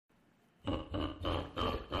Look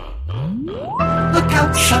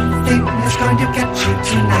out, something is going to get you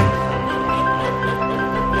tonight.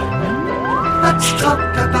 Let's talk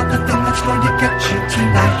about the thing that's going to get you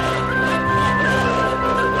tonight.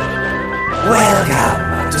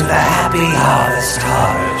 Welcome to the Happy Harvest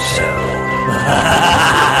Horror Show.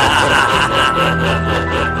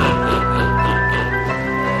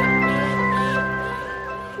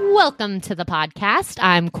 Welcome to the podcast.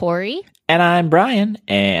 I'm Corey. And I'm Brian,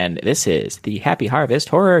 and this is the Happy Harvest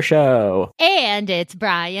Horror Show. And it's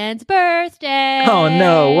Brian's birthday. Oh,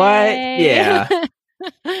 no, what? Yeah.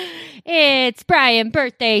 It's Brian's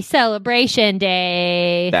birthday celebration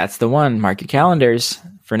day. That's the one. Mark your calendars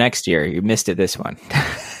for next year. You missed it this one.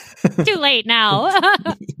 Too late now.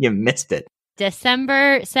 You missed it.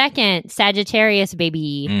 December 2nd, Sagittarius,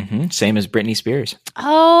 baby. Mm-hmm. Same as Britney Spears.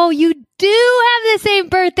 Oh, you do have the same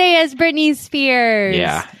birthday as Britney Spears.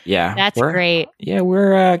 Yeah. That's great. Yeah,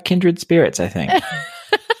 we're kindred spirits, I think.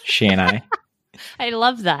 She and I. I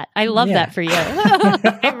love that. I love that for you.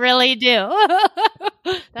 I really do.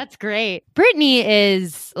 That's great. Britney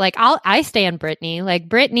is like, I stand Britney. Like,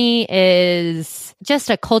 Britney is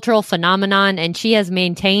just a cultural phenomenon, and she has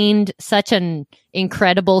maintained such an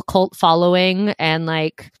incredible cult following. And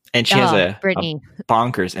she has a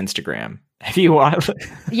bonkers Instagram. If you want at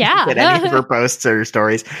any of her posts or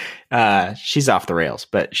stories, she's off the rails,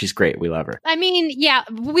 but she's great. We love her. I mean, yeah,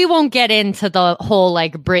 we won't get into the whole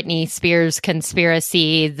Britney Spears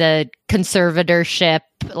conspiracy, the conservatorship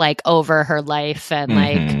over her life,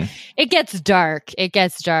 and it gets dark. It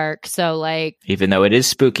gets dark. So even though it is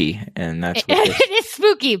spooky, and that's what it is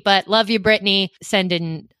spooky, but love you, Britney.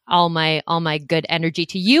 Sending all my good energy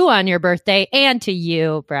to you on your birthday, and to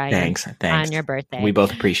you, Brian. Thanks on your birthday. We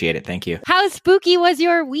both appreciate it. Thank you. How spooky was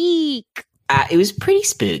your week? It was pretty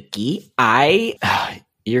spooky.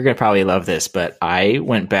 You're gonna probably love this, but I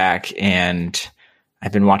went back and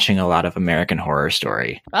I've been watching a lot of American Horror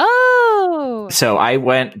Story. Oh! So I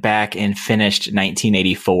went back and finished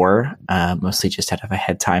 1984, mostly just out of I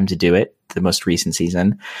had time to do it, the most recent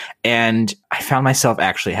season. And I found myself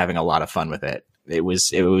actually having a lot of fun with it. It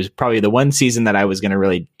was probably the one season that I was going to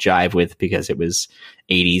really jive with because it was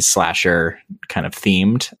 80s slasher kind of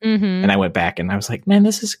themed. Mm-hmm. And I went back and I was like, man,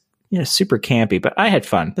 this is super campy, but I had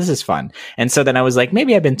fun. This is fun. And so then I was like,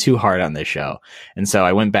 maybe I've been too hard on this show. And so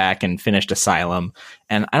I went back and finished Asylum.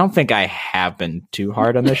 And I don't think I have been too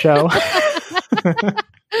hard on the show.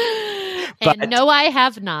 But, no, I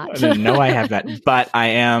have not. No, I have not. But I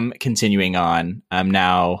am continuing on. I'm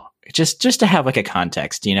now just to have a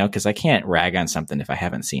context, because I can't rag on something if I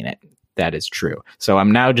haven't seen it. That is true. So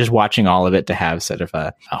I'm now just watching all of it to have sort of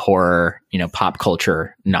a horror, pop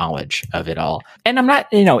culture knowledge of it all. And I'm not,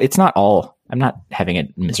 it's not all, I'm not having a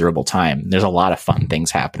miserable time. There's a lot of fun things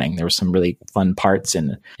happening. There were some really fun parts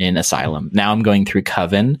in Asylum. Now I'm going through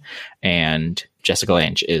Coven, and Jessica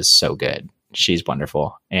Lange is so good. She's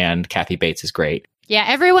wonderful. And Kathy Bates is great. Yeah,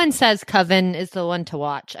 everyone says Coven is the one to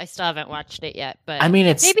watch. I still haven't watched it yet, but I mean,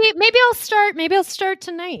 it's maybe I'll start. Maybe I'll start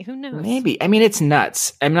tonight. Who knows? Maybe. I mean, it's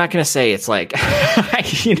nuts. I'm not going to say it's I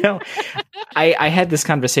had this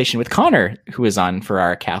conversation with Connor, who was on for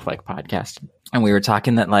our Catholic podcast, and we were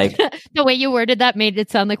talking that the way you worded that made it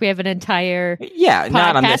sound like we have an entire podcast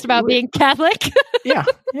not on this about being Catholic. yeah,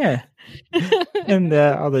 and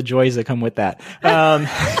all the joys that come with that.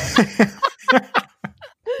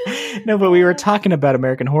 No, but we were talking about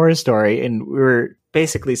American Horror Story, and we were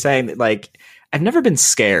basically saying that I've never been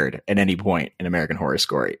scared at any point in American Horror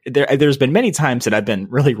Story. There's been many times that I've been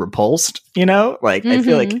really repulsed, Mm-hmm. I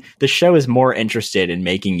feel like the show is more interested in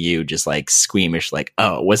making you just squeamish,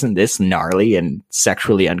 oh, wasn't this gnarly and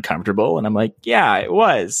sexually uncomfortable? And I'm like, yeah, it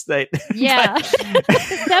was. Yeah,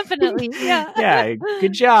 definitely. Yeah. Yeah.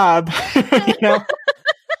 Good job.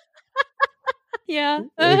 Yeah.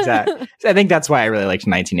 Exactly. I think that's why I really liked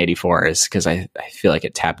 1984, is because I feel like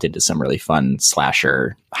it tapped into some really fun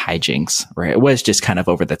slasher hijinks, where it was just kind of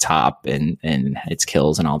over the top and its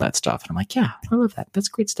kills and all that stuff. And I'm like, yeah, I love that. That's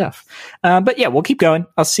great stuff. But yeah, we'll keep going.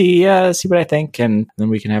 I'll see what I think, and then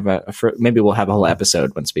we can have maybe we'll have a whole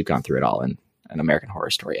episode once we've gone through it all in an American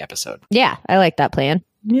Horror Story episode. Yeah, I like that plan.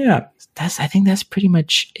 Yeah, I think that's pretty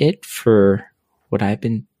much it for what I've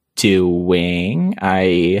been doing.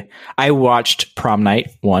 I watched Prom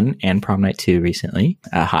Night 1 and Prom Night 2 recently.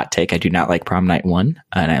 A hot take, I do not like Prom Night 1,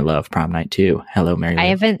 and I love Prom Night 2. Hello, Mary Lou. I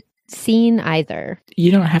haven't seen either.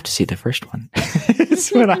 You don't have to see the first one.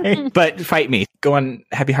 But fight me. Go on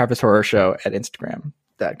Happy Harvest Horror Show at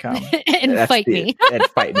Instagram.com. and fight me. And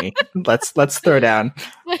fight me. Let's throw down.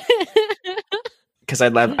 Because I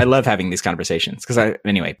love having these conversations.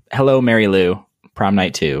 Anyway, hello, Mary Lou. Prom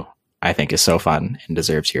Night 2. I think is so fun and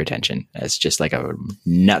deserves your attention. It's just like a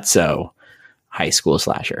nutso high school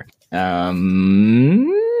slasher.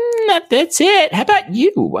 That's it. How about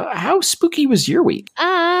you? How spooky was your week?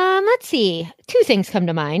 Let's see. Two things come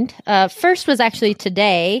to mind. First was actually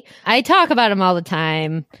today. I talk about them all the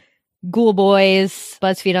time. Ghoul Boys,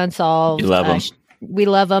 BuzzFeed Unsolved. You love them. We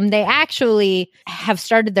love them. They actually have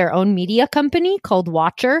started their own media company called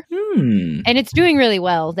Watcher, and it's doing really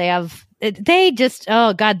well. They just,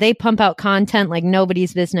 oh God, they pump out content like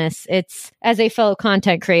nobody's business. It's, as a fellow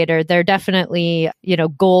content creator, they're definitely,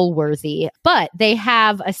 goal worthy. But they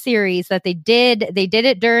have a series that they did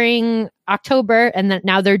it during October, and then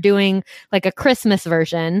now they're doing like a Christmas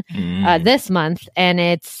version this month, and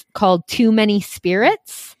it's called Too Many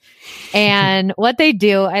Spirits. And what they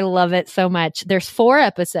do, I love it so much. There's 4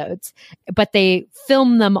 episodes, but they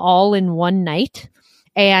film them all in one night.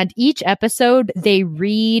 And each episode, they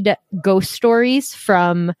read ghost stories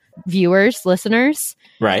from viewers, listeners,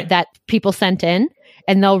 right, that people sent in.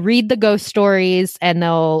 And they'll read the ghost stories and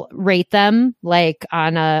they'll rate them like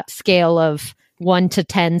on a scale of 1 to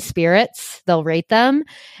 10 spirits. They'll rate them.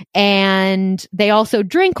 And they also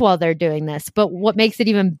drink while they're doing this. But what makes it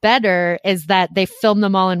even better is that they film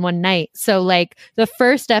them all in one night. So like the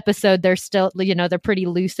first episode, they're still, they're pretty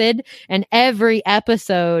lucid. And every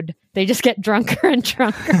episode, they just get drunker and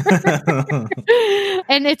drunker.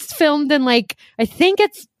 And it's filmed in like, I think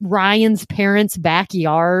it's Ryan's parents'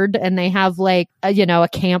 backyard. And they have like, a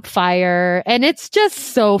campfire. And it's just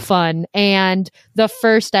so fun. And the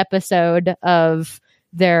first episode of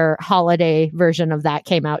their holiday version of that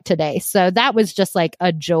came out today. So that was just like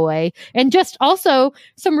a joy. And just also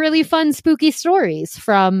some really fun, spooky stories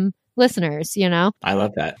from listeners, I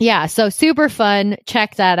love that. Yeah, so super fun.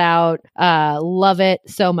 Check that out. Love it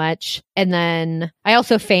so much. And then I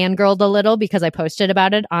also fangirled a little because I posted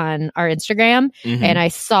about it on our Instagram, and I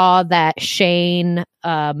saw that Shane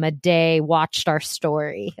Madej watched our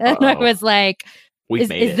story. And I was like, is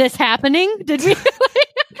this happening? Did we?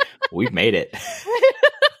 We've made it.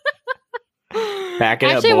 Back it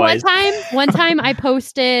Actually, up, boys. one time I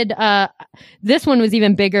posted, this one was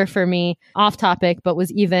even bigger for me, off topic, but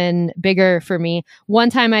was even bigger for me. One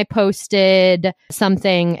time I posted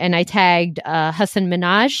something and I tagged Hasan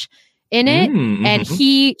Minhaj in it, and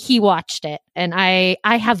he watched it. And I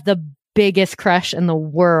have the biggest crush in the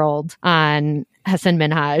world on Hasan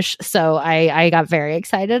Minhaj. So I got very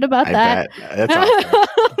excited about that. That's awesome.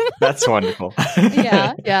 That's wonderful.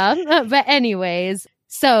 Yeah. But anyways,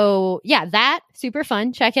 so yeah, that super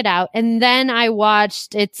fun. Check it out. And then I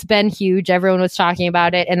watched It's Been Huge. Everyone was talking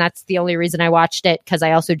about it. And that's the only reason I watched it, because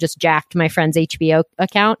I also just jacked my friend's HBO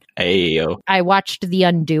account. Ayo. I watched The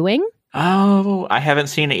Undoing. Oh, I haven't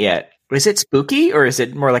seen it yet. Is it spooky or is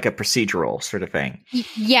it more like a procedural sort of thing?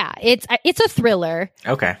 Yeah, it's a thriller.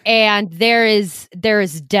 Okay. And there is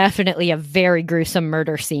definitely a very gruesome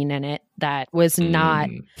murder scene in it that was not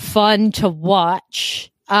fun to watch.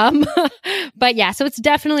 But yeah, so it's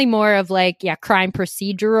definitely more of like, crime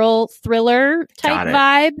procedural thriller type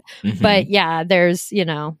vibe. But yeah, there's,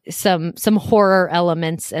 some horror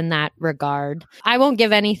elements in that regard. I won't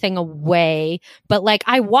give anything away, but like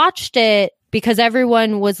I watched it because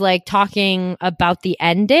everyone was like talking about the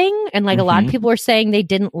ending, and like a lot of people were saying they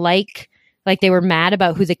didn't like they were mad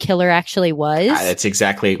about who the killer actually was. That's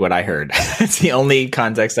exactly what I heard. It's the only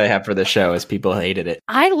context I have for the show is people hated it.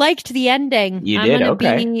 I liked the ending. You did?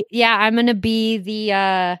 Okay. I'm going to be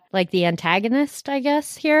the the antagonist, I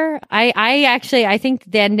guess, here. I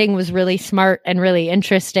think the ending was really smart and really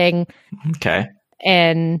interesting. Okay.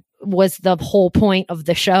 And was the whole point of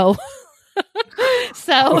the show.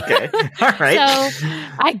 So, okay. All right. So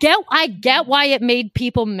I get why it made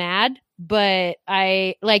people mad. But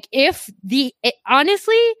honestly,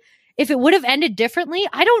 if it would have ended differently,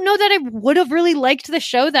 I don't know that I would have really liked the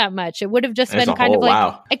show that much. It would have just been kind of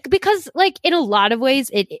like, because like in a lot of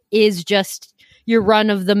ways, it is just your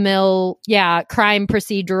run of the mill, crime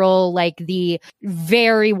procedural, like the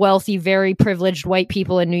very wealthy, very privileged white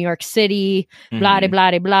people in New York City, blah, blah,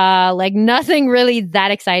 blah, blah. Like nothing really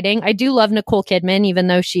that exciting. I do love Nicole Kidman, even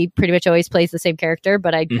though she pretty much always plays the same character,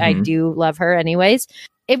 but I do love her anyways.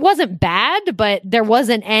 It wasn't bad, but there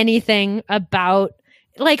wasn't anything about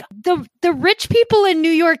like the rich people in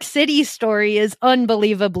New York City story is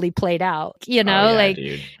unbelievably played out, dude.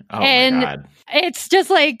 Oh, and my God. It's just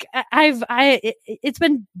like it's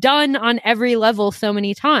been done on every level so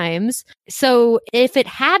many times. So if it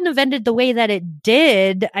hadn't have ended the way that it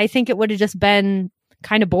did, I think it would have just been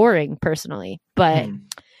kind of boring personally. But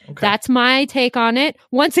That's my take on it.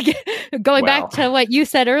 Once again, going back to what you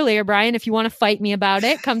said earlier, Brian, if you want to fight me about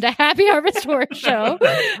it, come to Happy Harvest Horror Show.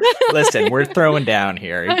 Listen, we're throwing down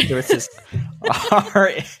here. This is,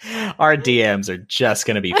 our DMs are just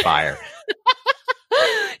going to be fire.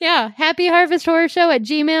 Yeah, Happy Harvest Horror Show at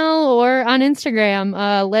Gmail or on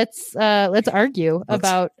Instagram. Let's argue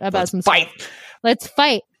about some fight. Stuff. Let's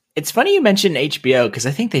fight. It's funny you mentioned HBO because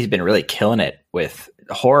I think they've been really killing it with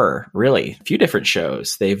horror, really. A few different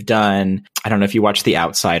shows. They've done, I don't know if you watched The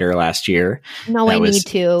Outsider last year. No, I need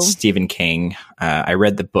to. Stephen King. I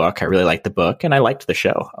read the book. I really liked the book and I liked the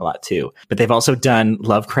show a lot too. But they've also done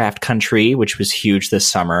Lovecraft Country, which was huge this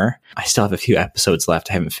summer. I still have a few episodes left.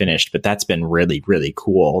 I haven't finished, but that's been really, really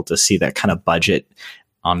cool to see that kind of budget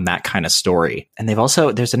on that kind of story. And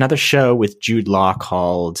there's another show with Jude Law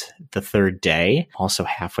called The Third Day, also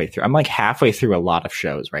halfway through. I'm like halfway through a lot of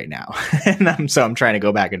shows right now. And so I'm trying to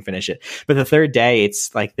go back and finish it. But The Third Day,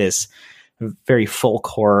 it's like this very folk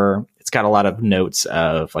horror. It's got a lot of notes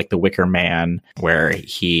of like The Wicker Man, where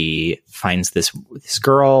he finds this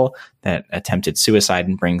girl that attempted suicide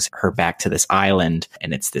and brings her back to this island.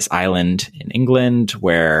 And it's this island in England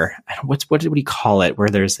where, what do we call it? Where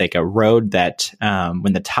there's like a road that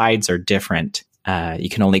when the tides are different, you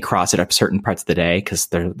can only cross it up certain parts of the day because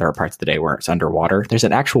there are parts of the day where it's underwater. There's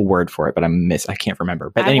an actual word for it, but I can't remember.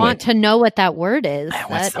 But anyway, I want to know what that word is.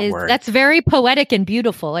 That's very poetic and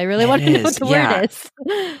beautiful. I really want to know what the word is.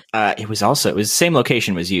 It was the same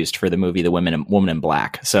location was used for the movie The Woman in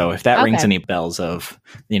Black. So if that rings any bells of,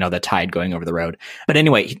 the tide going over the road. But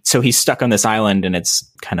anyway, so he's stuck on this island and it's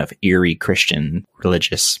kind of eerie Christian,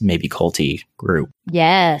 religious, maybe culty group.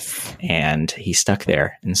 Yes. And he's stuck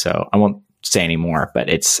there. And so I won't say anymore, but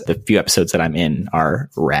it's the few episodes that I'm in are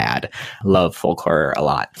rad. Love folk horror a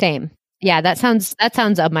lot. Same. Yeah, that sounds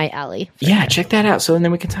up my alley. Yeah, check that out. So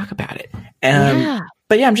then we can talk about it.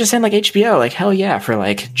 But yeah, I'm just saying like HBO, like hell yeah, for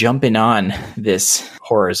like jumping on this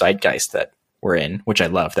horror zeitgeist that we're in, which I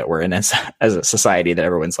love that we're in as a society that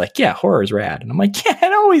everyone's like, yeah, horror is rad. And I'm like, yeah,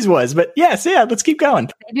 it always was. But yes, yeah, let's keep going.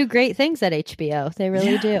 They do great things at HBO. They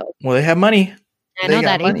really do. Well, they have money. I know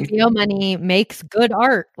that HBO money makes good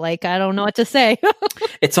art. Like, I don't know what to say.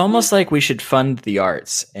 It's almost like we should fund the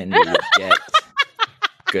arts and we would get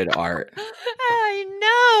good art.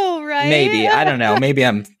 I know, right? Maybe. I don't know. Maybe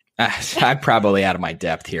I'm probably out of my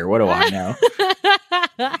depth here. What do I know?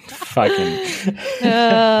 Fucking.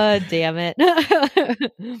 Damn it.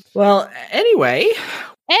 Well, anyway,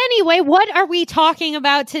 what are we talking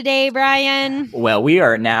about today, Brian? Well, we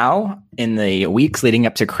are now in the weeks leading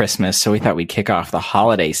up to Christmas, so we thought we'd kick off the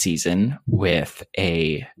holiday season with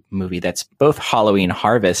a movie that's both Halloween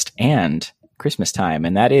Harvest and Christmas time,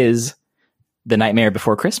 and that is The Nightmare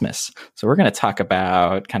Before Christmas. So we're going to talk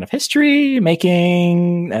about kind of history,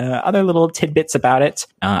 making other little tidbits about it.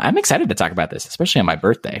 I'm excited to talk about this, especially on my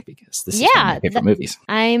birthday, because this is one of my favorite movies.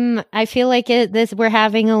 I feel like we're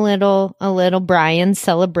having a little Brian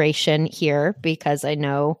celebration here, because I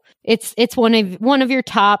know it's one of your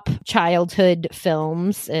top childhood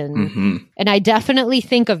films, and I definitely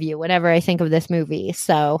think of you whenever I think of this movie.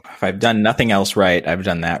 So if I've done nothing else right, I've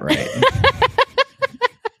done that right.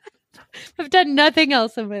 I've done nothing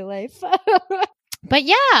else in my life. But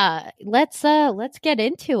yeah, let's get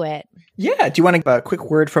into it. Yeah. Do you want a quick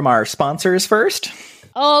word from our sponsors first?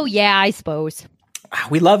 Oh yeah, I suppose.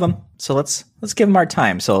 We love them. So let's give them our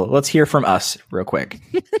time. So let's hear from us real quick.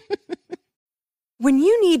 When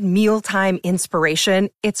you need mealtime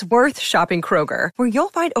inspiration, it's worth shopping Kroger, where you'll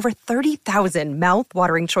find over 30,000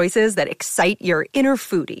 mouth-watering choices that excite your inner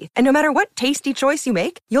foodie. And no matter what tasty choice you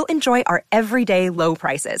make, you'll enjoy our everyday low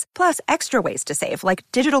prices, plus extra ways to save, like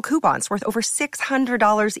digital coupons worth over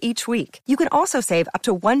 $600 each week. You can also save up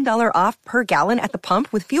to $1 off per gallon at the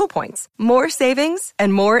pump with fuel points. More savings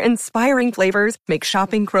and more inspiring flavors make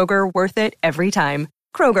shopping Kroger worth it every time.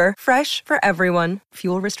 Kroger, fresh for everyone.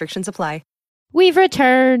 Fuel restrictions apply. We've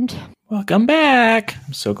returned. Welcome back.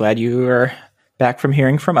 I'm so glad you are back from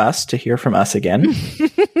hearing from us to hear from us again.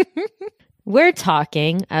 We're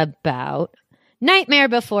talking about Nightmare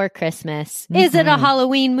Before Christmas. Is it a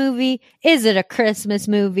Halloween movie? Is it a Christmas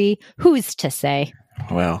movie? Who's to say?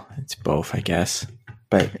 Well, it's both, I guess.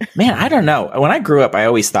 But man, I don't know. When I grew up, I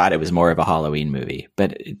always thought it was more of a Halloween movie,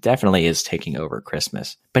 but it definitely is taking over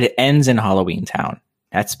Christmas. But it ends in Halloween Town.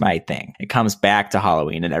 That's my thing. It comes back to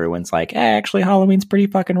Halloween and everyone's like, actually, Halloween's pretty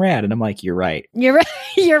fucking rad. And I'm like, you're right. You're right.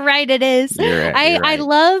 You're right. It is. You're right. I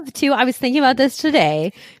love to, I was thinking about this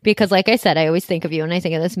today because like I said, I always think of you when I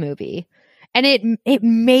think of this movie. And it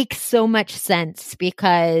makes so much sense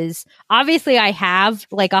because obviously I have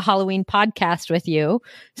like a Halloween podcast with you.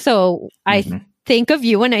 So I think of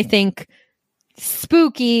you and I think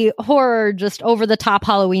spooky horror, just over the top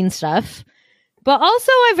Halloween stuff. But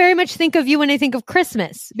also I very much think of you when I think of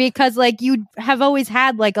Christmas, because like you have always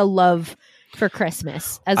had like a love for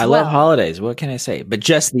Christmas as well. I love holidays. What can I say? But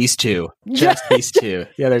just these two. Just these two.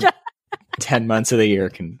 The other 10 months of the year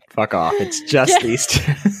can fuck off. It's just these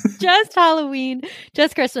two. Just Halloween,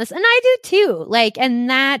 just Christmas. And I do too. Like, and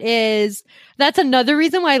that's another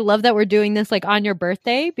reason why I love that we're doing this like on your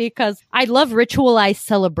birthday, because I love ritualized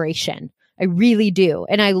celebration. I really do.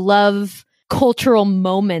 And I love cultural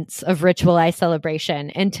moments of ritualized celebration.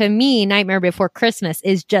 And to me, Nightmare Before Christmas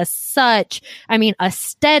is just such, I mean,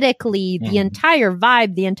 aesthetically, the entire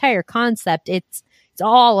vibe, the entire concept, it's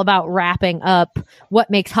all about wrapping up what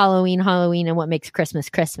makes Halloween Halloween and what makes Christmas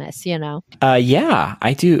Christmas, you know? Yeah,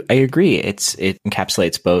 I do. I agree. It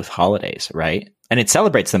encapsulates both holidays, right? And it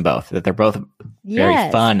celebrates them both, that they're both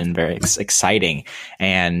very fun and very exciting,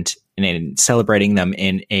 and in celebrating them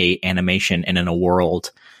in a animation and in a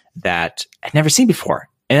world that I'd never seen before.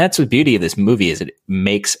 And that's the beauty of this movie, is it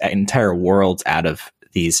makes entire worlds out of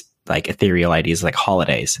these like ethereal ideas like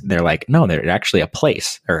holidays. They're like, no, they're actually a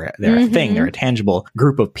place, or they're a thing. They're a tangible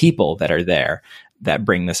group of people that are there that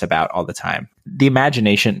bring this about all the time. The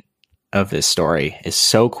imagination of this story is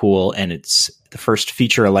so cool. And it's the first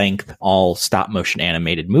feature length, all stop motion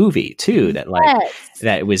animated movie too, that like,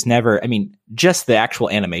 that it was never, I mean, just the actual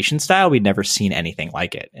animation style, we'd never seen anything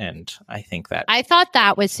like it. And I think that I thought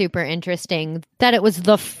that was super interesting, that it was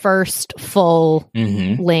the first full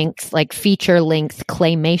length, like feature length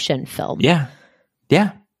claymation film. Yeah.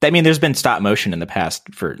 Yeah. I mean, there's been stop motion in the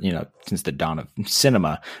past for, since the dawn of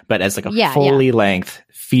cinema, but as like a fully length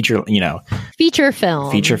feature, feature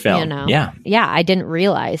film, Yeah. Yeah. I didn't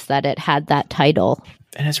realize that it had that title.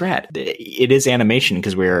 And it's rad. It is animation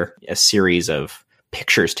because we're a series of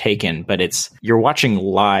pictures taken, but you're watching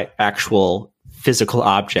live, actual physical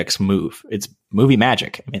objects move. It's movie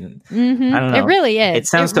magic. I mean, I don't know. It really is. It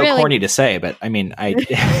sounds so corny to say, but I mean, like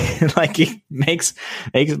it makes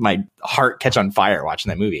my heart catch on fire watching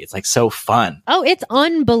that movie. It's like so fun. Oh, it's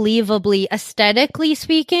unbelievably, aesthetically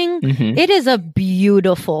speaking, it is a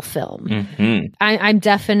beautiful film. I'm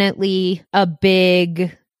definitely a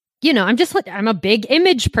big, I'm a big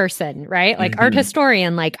image person, right? Like art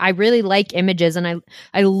historian, like I really like images, and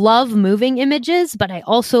I love moving images, but I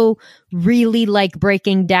also really like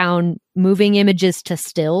breaking down moving images to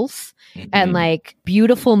stills and like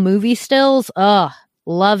beautiful movie stills. Oh,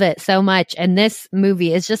 love it so much. And this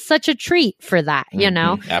movie is just such a treat for that,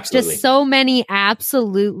 Absolutely. Just so many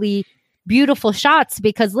absolutely beautiful shots,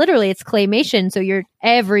 because literally it's claymation. So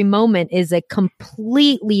every moment is a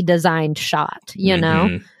completely designed shot,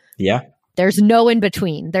 know? Yeah. There's no in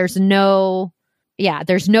between. There's no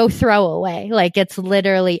throwaway. Like it's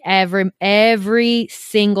literally every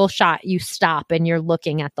single shot you stop and you're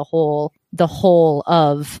looking at the whole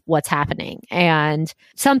of what's happening. And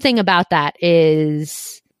something about that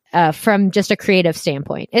is from just a creative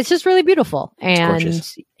standpoint, it's just really beautiful. And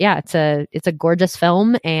it's a gorgeous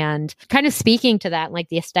film. And kind of speaking to that, like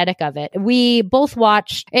the aesthetic of it, we both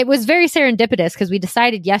watched, it was very serendipitous because we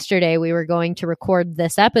decided yesterday we were going to record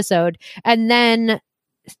this episode. And then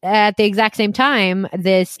at the exact same time,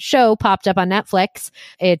 this show popped up on Netflix.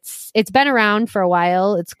 It's been around for a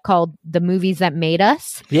while. It's called The Movies That Made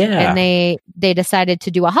Us. Yeah. And they decided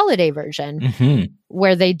to do a holiday version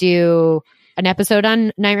where they do an episode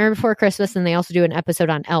on Nightmare Before Christmas, and they also do an episode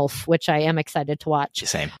on Elf, which I am excited to watch.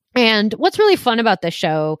 Same. And what's really fun about this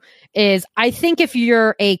show is I think if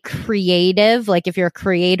you're a creative, like if you're a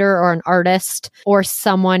creator or an artist or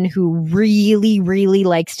someone who really, really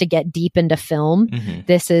likes to get deep into film,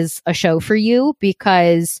 this is a show for you,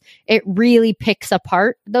 because it really picks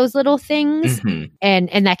apart those little things. And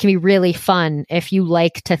that can be really fun if you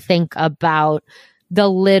like to think about the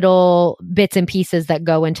little bits and pieces that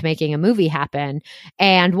go into making a movie happen.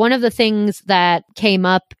 And one of the things that came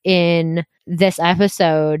up in this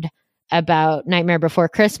episode about Nightmare Before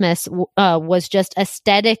Christmas was just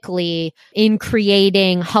aesthetically in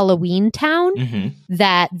creating Halloween Town,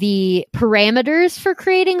 that the parameters for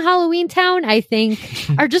creating Halloween Town, I think,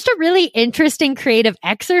 are just a really interesting creative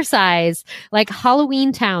exercise. Like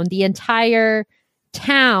Halloween Town, the entire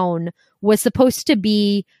town was supposed to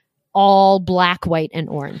be all black, white, and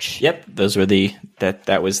orange. Yep, those were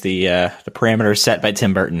that was the parameters set by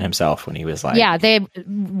Tim Burton himself when he was like, yeah, they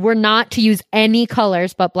were not to use any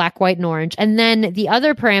colors but black, white, and orange. And then the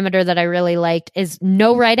other parameter that I really liked is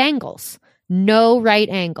no right angles. No right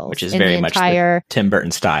angles, which is very much the Tim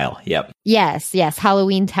Burton style. Yep. Yes,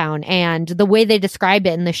 Halloween Town. And the way they describe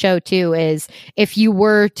it in the show too is if you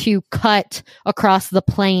were to cut across the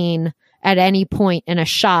plane at any point in a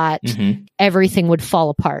shot, everything would fall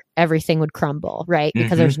apart. Everything would crumble, right?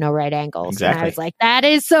 Because there's no right angles. Exactly. And I was like, that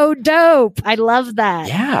is so dope. I love that.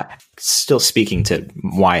 Yeah. Still speaking to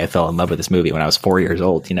why I fell in love with this movie when I was 4 years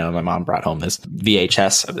old, my mom brought home this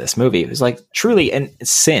VHS of this movie. It was like truly, and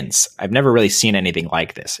since I've never really seen anything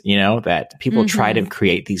like this, that people try to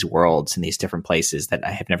create these worlds in these different places that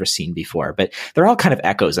I have never seen before, but they're all kind of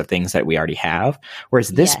echoes of things that we already have. Whereas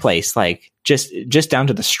this place, like just down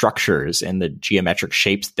to the structures and the geometric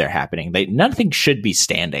shapes that they're happening, nothing should be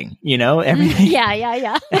standing, everything.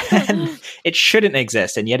 Yeah. And it shouldn't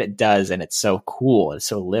exist. And yet it does. And it's so cool. It's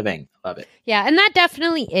so living. Love it. Yeah. And that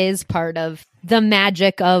definitely is part of the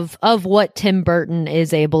magic of what Tim Burton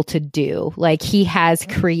is able to do. Like, he has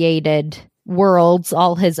created worlds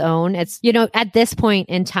all his own. It's, at this point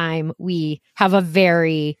in time, we have a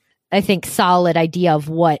very, I think, solid idea of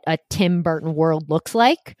what a Tim Burton world looks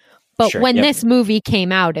like. But when this movie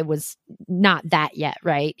came out, it was not that yet,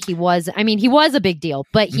 right? He was a big deal,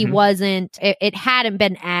 but he wasn't, it hadn't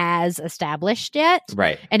been as established yet.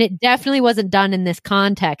 Right. And it definitely wasn't done in this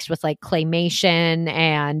context with like claymation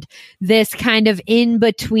and this kind of in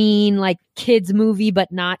between, like, kids movie,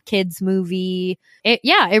 but not kids movie. It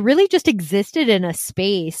really just existed in a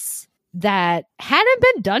space that hadn't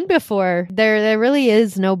been done before. There really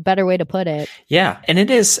is no better way to put it. Yeah. And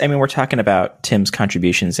it is, we're talking about Tim's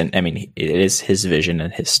contributions, and it is his vision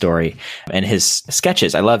and his story and his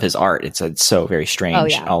sketches. I love his art. It's so very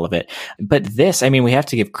strange, all of it. But this, we have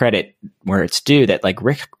to give credit where it's due, that like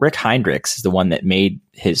Rick Heinrichs is the one that made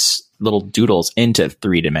his little doodles into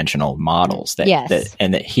 3-dimensional models that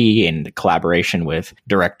he, in the collaboration with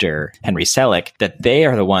director Henry Selick, that they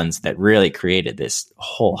are the ones that really created this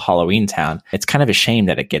whole Halloween town. It's kind of a shame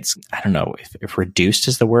that it gets, I don't know if reduced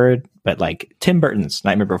is the word, but like Tim Burton's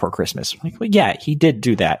Nightmare Before Christmas, like, well, yeah, he did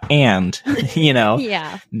do that. And,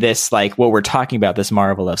 this, like what we're talking about, this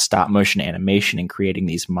marvel of stop motion animation and creating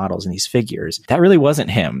these models and these figures, that really wasn't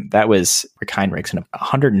him. That was Rick Heinrichs and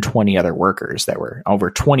 120 other workers that were over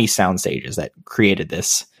 20 sound stages that created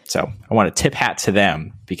this. So I want to tip hat to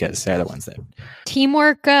them, because they're the ones that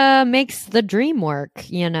teamwork makes the dream work,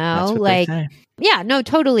 That's what like they say. Yeah, no,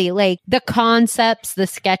 totally. Like the concepts, the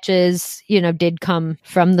sketches, did come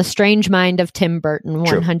from the strange mind of Tim Burton,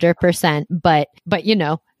 100%. But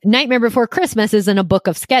Nightmare Before Christmas isn't a book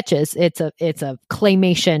of sketches. It's a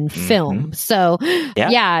claymation film. So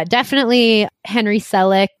yeah, definitely Henry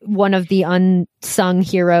Selick, one of the unsung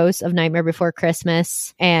heroes of Nightmare Before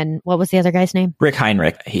Christmas. And what was the other guy's name? Rick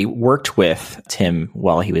Heinrich. He worked with Tim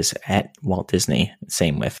while he was at Walt Disney.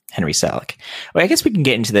 Same with Henry Selick. Well, I guess we can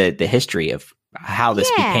get into the history of how this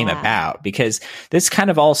became about, because this kind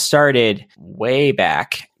of all started way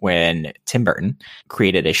back when Tim Burton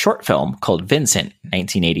created a short film called Vincent,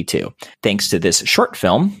 1982. Thanks to this short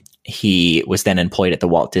film, he was then employed at the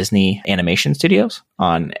Walt Disney Animation Studios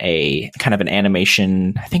on a kind of an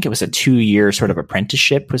animation, I think it was a 2-year sort of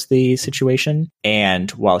apprenticeship was the situation.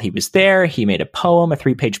 And while he was there, he made a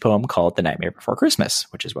 3-page poem called The Nightmare Before Christmas,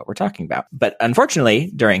 which is what we're talking about. But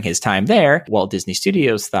unfortunately, during his time there, Walt Disney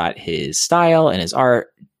Studios thought his style and his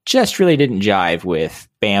art just really didn't jive with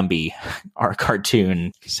Bambi, our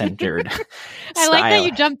cartoon centered I like that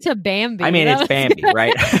you jumped to Bambi. It's Bambi,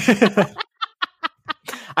 right?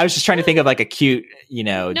 I was just trying to think of like a cute, Disney.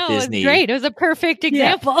 It was great. It was a perfect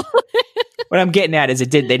example. What I'm getting at is they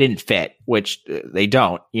didn't fit, which they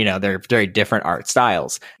don't. They're very different art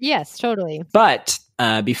styles. Yes, totally. But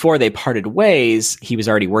before they parted ways, he was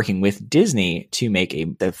already working with Disney to make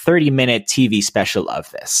the 30-minute TV special of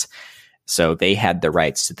this. So they had the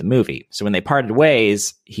rights to the movie. So when they parted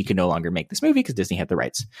ways, he could no longer make this movie because Disney had the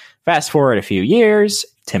rights. Fast forward a few years,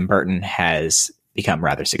 Tim Burton has become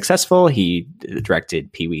rather successful. He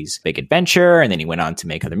directed Pee-wee's Big Adventure, and then he went on to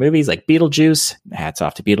make other movies like Beetlejuice. Hats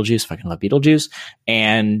off to Beetlejuice. Fucking love Beetlejuice.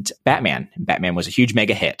 And Batman. Batman was a huge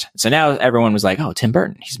mega hit. So now everyone was like, oh, Tim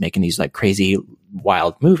Burton. He's making these like crazy,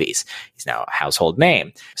 wild movies. He's now a household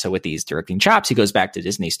name. So with these directing chops, he goes back to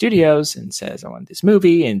Disney Studios and says, I want this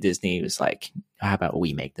movie. And Disney was like, how about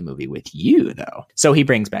we make the movie with you, though? So he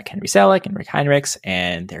brings back Henry Selick and Rick Heinrichs,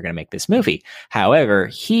 and they're going to make this movie. However,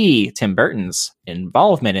 Tim Burton's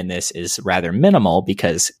involvement in this is rather minimal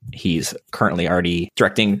because he's currently already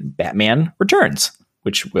directing Batman Returns,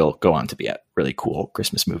 which will go on to be really cool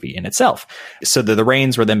Christmas movie in itself. So the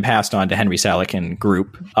reins were then passed on to Henry Selick and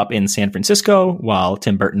group up in San Francisco while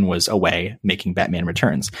Tim Burton was away making Batman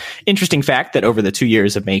Returns. Interesting fact that over the 2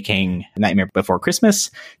 years of making Nightmare Before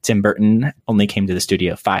Christmas, Tim Burton only came to the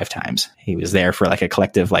studio 5 times. He was there for like a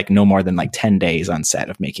collective, like no more than like 10 days on set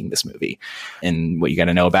of making this movie. And what you got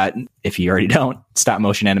to know about, if you already don't, stop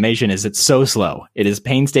motion animation is it's so slow. It is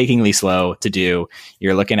painstakingly slow to do.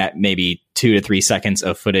 You're looking at maybe 2 to 3 seconds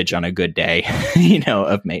of footage on a good day,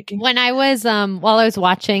 of making. When I was, while I was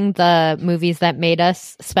watching the Movies That Made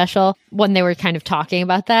Us special, when they were kind of talking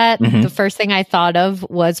about that, the first thing I thought of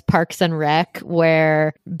was Parks and Rec,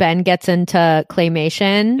 where Ben gets into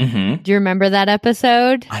claymation. Do you remember that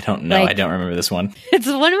episode? I don't know. I don't remember this one. It's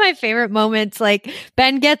one of my favorite moments. Like,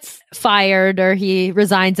 Ben gets fired or he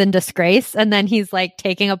resigns in disgrace, and then he's like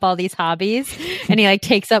taking up all these hobbies, and he like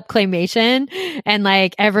takes up claymation, and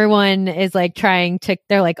like everyone is like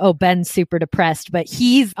they're like, oh, Ben's super depressed, but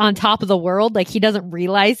he's on top of the world. Like, he doesn't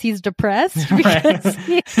realize he's depressed because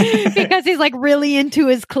he's like really into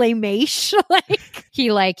his claymation.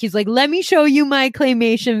 He's like, let me show you my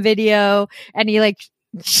claymation video. And he like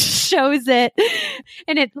shows it,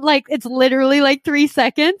 and it's literally like 3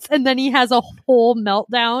 seconds, and then he has a whole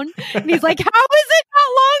meltdown, and he's like, how is it not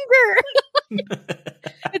longer?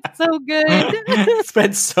 It's so good. It's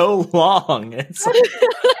been so long.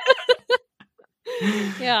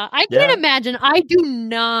 Yeah, I can't imagine. I do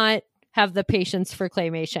not have the patience for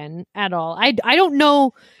claymation at all. I don't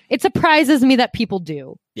know. It surprises me that people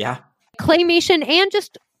do. Yeah. Claymation and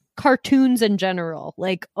just cartoons in general.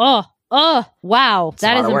 Like, wow.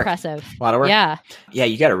 That is impressive. A lot of work. Yeah. Yeah,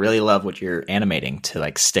 you got to really love what you're animating to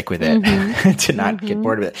like stick with it, to not get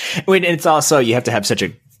bored of it. And it's also, you have to have such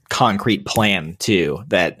a concrete plan too,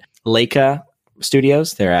 that Leica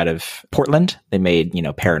Studios, they're out of Portland. They made,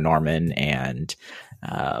 Paranorman and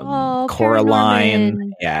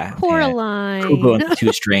Coraline. Yeah. Coraline. Kubo and the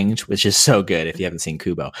Two Strings, which is so good if you haven't seen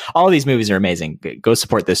Kubo. All of these movies are amazing. Go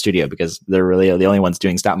support this studio because they're really the only ones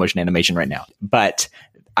doing stop motion animation right now. But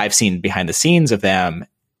I've seen behind the scenes of them,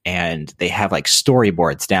 and they have like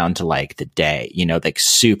storyboards down to like the day, like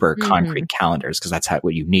super concrete calendars, because that's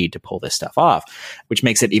what you need to pull this stuff off, which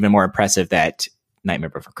makes it even more impressive that Nightmare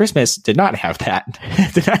Before Christmas did not have that.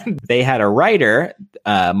 They had a writer,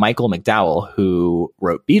 Michael McDowell, who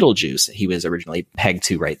wrote Beetlejuice. He was originally pegged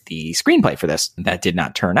to write the screenplay for this. That did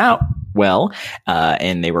not turn out well,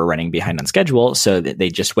 and they were running behind on schedule, so that they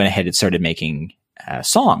just went ahead and started making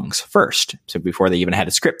songs first. So before they even had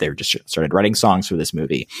a script, they just started writing songs for this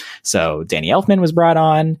movie. So Danny Elfman was brought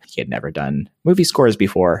on. He had never done movie scores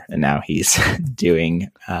before, and now he's doing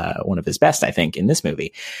one of his best, I think, in this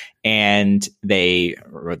movie. And they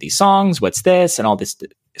wrote these songs, What's This? And all this,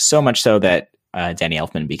 so much so that Danny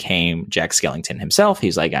Elfman became Jack Skellington himself.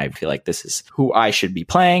 He's like, I feel like this is who I should be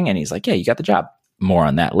playing. And he's like, yeah, you got the job. More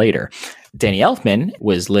on that later. Danny Elfman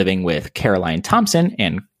was living with Caroline Thompson,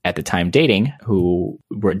 and at the time dating, who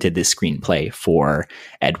did this screenplay for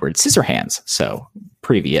Edward Scissorhands. So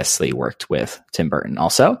previously worked with Tim Burton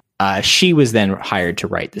also. She was then hired to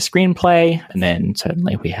write the screenplay, and then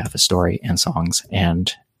suddenly we have a story and songs,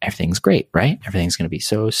 and everything's great, right? Everything's going to be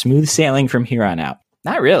so smooth sailing from here on out.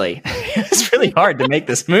 Not really. It's really hard to make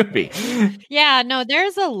this movie. Yeah, no,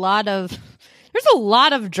 there's a lot of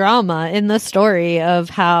drama in the story of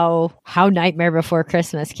how Nightmare Before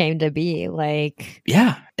Christmas came to be. Like,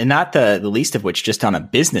 yeah, and not the least of which, just on a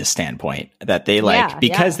business standpoint, that they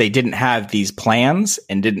because they didn't have these plans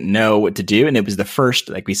and didn't know what to do, and it was the first,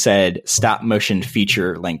 like we said, stop motion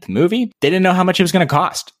feature length movie. They didn't know how much it was going to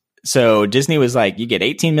cost. So Disney was like, you get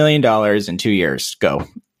 $18 million in 2 years, go.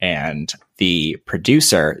 And the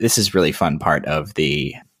producer, this is really fun part of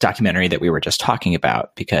the documentary that we were just talking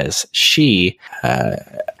about, because she, I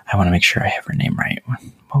want to make sure I have her name right.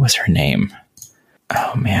 What was her name?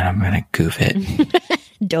 Oh man, I'm going to goof it.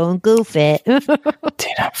 Don't goof it. Dude,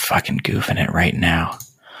 I'm fucking goofing it right now.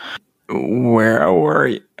 Where were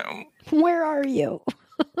you? Where are you?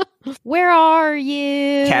 Where are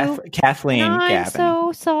you? Kathleen I'm Gavin.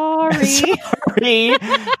 So sorry. Sorry.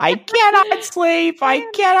 I cannot sleep. I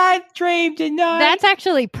cannot dream tonight. That's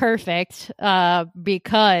actually perfect,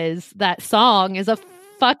 because that song is a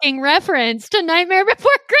fucking reference to Nightmare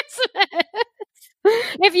Before Christmas.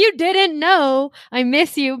 If you didn't know, I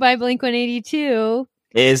Miss You by Blink-182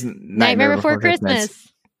 is Nightmare Before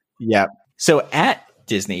Christmas. Yep. So at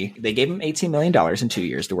Disney, they gave him $18 million in 2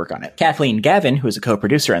 years to work on it. Kathleen Gavin, who was a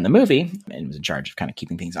co-producer on the movie and was in charge of kind of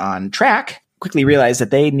keeping things on track, quickly realized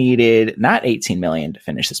that they needed not $18 million to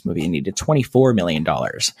finish this movie. They needed $24 million.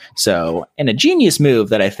 So in a genius move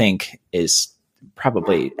that I think is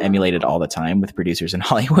probably emulated all the time with producers in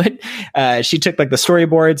Hollywood. She took like the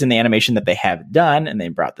storyboards and the animation that they have done, and they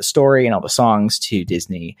brought the story and all the songs to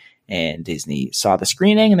Disney. And Disney saw the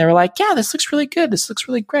screening and they were like, yeah, this looks really good. This looks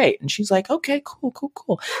really great. And she's like, okay,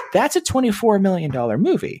 cool. That's a $24 million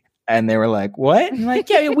movie. And they were like, what? And like,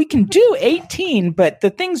 yeah, we can do 18, but the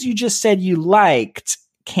things you just said you liked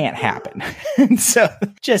can't happen. And so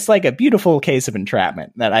just like a beautiful case of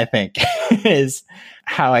entrapment that I think is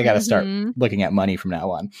how I got to start looking at money from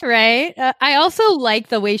now on. Right. I also like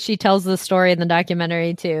the way she tells the story in the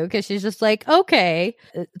documentary too, because she's just like, okay,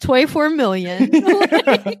 24 million.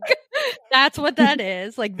 Like, that's what that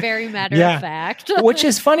is. Like very matter of fact. Which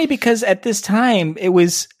is funny because at this time it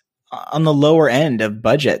was on the lower end of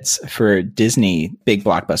budgets for Disney big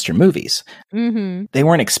blockbuster movies. Mm-hmm. They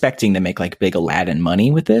weren't expecting to make like big Aladdin money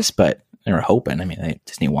with this, but they were hoping. I mean,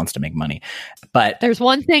 Disney wants to make money. But there's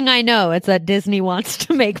one thing I know. It's that Disney wants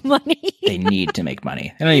to make money. They need to make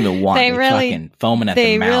money. They don't even want they really, fucking foaming at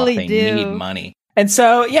the mouth. Really they need money. And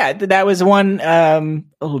so, yeah, that was one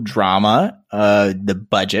little drama, the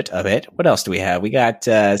budget of it. What else do we have? We got...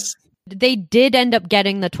 they did end up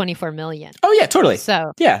getting the 24 million. Oh, yeah, totally.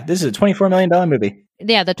 So, yeah, this is a $24 million movie.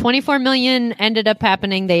 Yeah, the 24 million ended up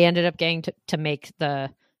happening. They ended up getting to make the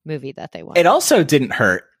movie that they wanted. It also didn't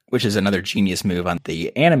hurt, which is another genius move on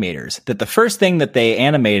the animators, that the first thing that they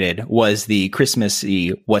animated was the Christmassy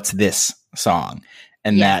What's This song.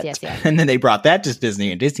 And yes. And then they brought that to Disney,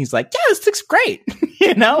 and Disney's like, yeah, this looks great.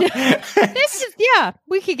 You know,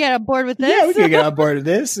 we could get on board with this. Yeah, we could get on board with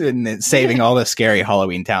this, and then saving all the scary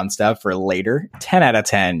Halloween Town stuff for later. 10 out of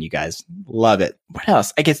 10, you guys love it. What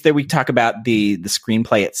else? I guess that we talk about the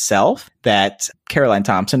screenplay itself, that Caroline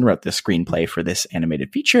Thompson wrote the screenplay for this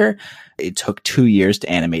animated feature. It took 2 years to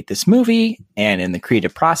animate this movie. And in the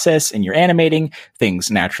creative process, and you're animating, things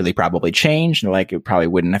naturally probably change. And like, it probably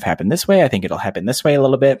wouldn't have happened this way. I think it'll happen this way a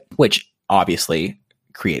little bit, which obviously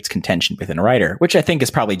creates contention within a writer, which I think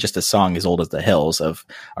is probably just a song as old as the hills of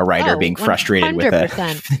a writer being frustrated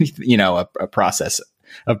 100%. with a process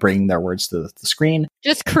of bringing their words to the screen.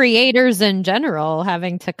 Just creators in general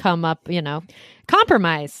having to come up,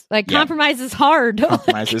 compromise. Compromise is hard.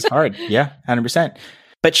 Compromise is hard. Yeah, 100%.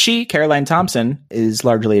 But Caroline Thompson, is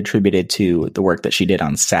largely attributed to the work that she did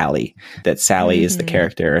on Sally, that Sally is the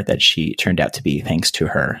character that she turned out to be thanks to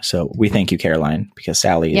her. So we thank you, Caroline, because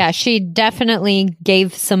Sally... Yeah, she definitely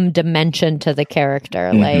gave some dimension to the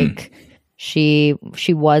character. Mm-hmm. Like, she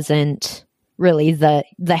wasn't really the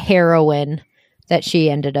heroine that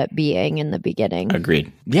she ended up being in the beginning.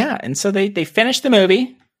 Agreed. Yeah, and so they finished the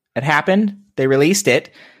movie. It happened. They released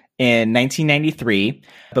it in 1993.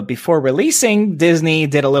 But before releasing, Disney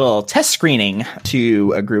did a little test screening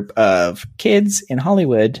to a group of kids in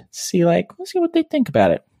Hollywood to see, let's see what they think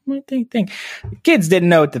about it. What they think. Kids didn't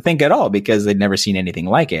know what to think at all because they'd never seen anything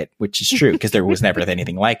like it, which is true because there was never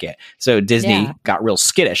anything like it. So Disney got real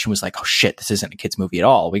skittish and was like, "Oh shit, this isn't a kids movie at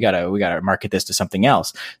all. We gotta market this to something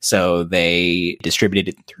else." So they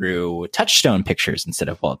distributed it through Touchstone Pictures instead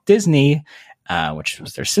of Walt Disney, which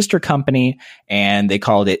was their sister company, and they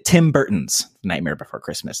called it Tim Burton's Nightmare Before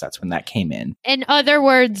Christmas. That's when that came in. In other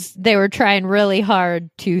words, they were trying really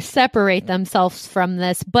hard to separate themselves from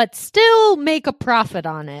this, but still make a profit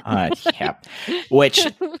on it. Yeah. Which,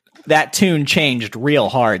 that tune changed real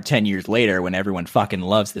hard 10 years later when everyone fucking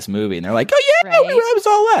loves this movie. And they're like, oh yeah, right. It was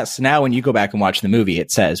all us. Now when you go back and watch the movie,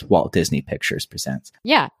 it says Walt Disney Pictures presents.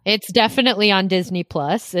 Yeah, it's definitely on Disney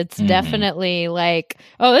Plus. It's definitely like,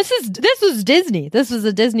 oh, this was Disney. This was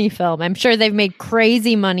a Disney film. I'm sure they've made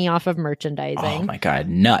crazy money off of merchandising. Oh my God,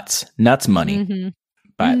 nuts money. Mm-hmm.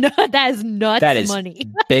 But that is nuts that is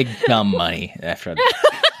money. Big dumb money after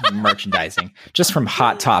merchandising, just from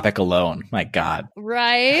Hot Topic alone. My God.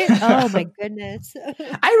 Right? Oh my goodness.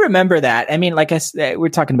 I remember that. I mean, like I said, we're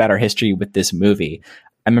talking about our history with this movie.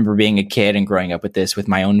 I remember being a kid and growing up with this with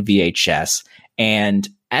my own VHS. And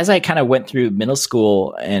as I kind of went through middle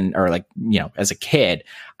school as a kid,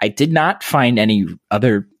 I did not find any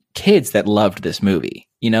other kids that loved this movie,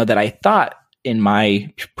 that I thought in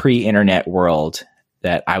my pre-internet world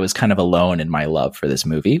that I was kind of alone in my love for this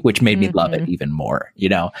movie, which made me love it even more,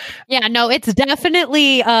 Yeah, no, it's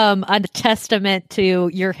definitely a testament to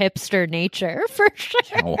your hipster nature, for sure.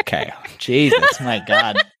 Okay. Jesus, my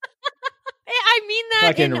God. I mean that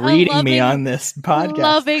fucking in reading a loving, me on this podcast.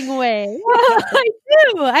 Loving way.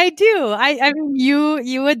 I do. I mean,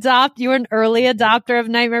 you're an early adopter of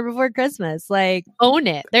Nightmare Before Christmas. Like, own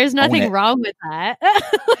it. There's nothing wrong with that.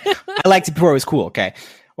 I liked it before it was cool, okay?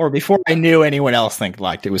 Or before I knew anyone else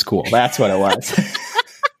liked it was cool. That's what it was.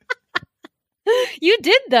 You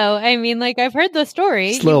did, though. I mean, I've heard the story.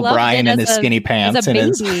 Just little Brian in his skinny pants. As a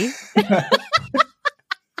baby.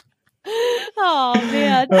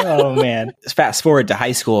 God. Oh man. Fast forward to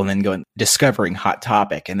high school and then discovering Hot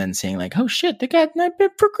Topic and then seeing like, oh shit, they got Nightmare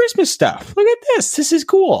Before Christmas stuff. Look at this. This is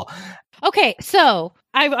cool. Okay, so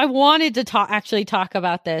I wanted to talk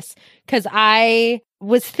about this because I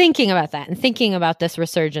was thinking about that and thinking about this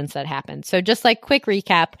resurgence that happened. So just like quick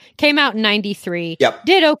recap, came out in 93,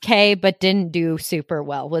 did okay, but didn't do super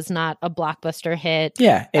well, was not a blockbuster hit.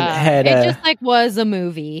 Yeah, it just like was a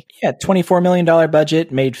movie. Yeah, $24 million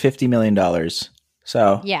budget, made $50 million.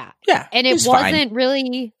 So yeah, it and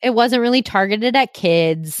it wasn't really targeted at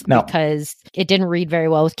kids because it didn't read very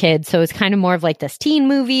well with kids. So it's kind of more of like this teen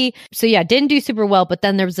movie. So yeah, didn't do super well. But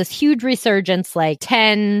then there was this huge resurgence like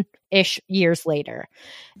 10-ish years later,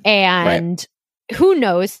 and who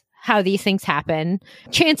knows how these things happen.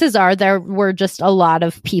 Chances are there were just a lot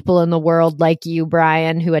of people in the world like you,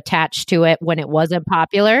 Brian, who attached to it when it wasn't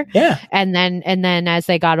popular. Yeah, and then as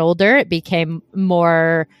they got older, it became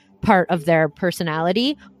more part of their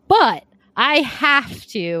personality. But I have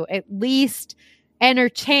to at least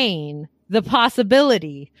entertain the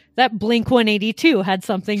possibility that Blink-182 had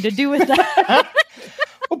something to do with that.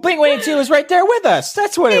 Well, Blink-182 was right there with us.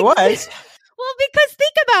 That's what it was. Well, because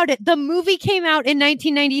think about it. The movie came out in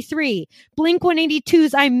 1993.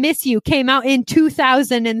 Blink-182's I Miss You came out in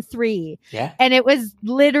 2003. Yeah. And it was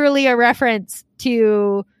literally a reference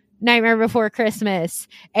to Nightmare Before Christmas.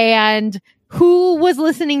 And who was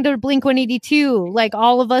listening to Blink-182? Like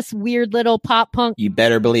all of us weird little pop punk. You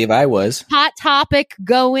better believe I was. Hot Topic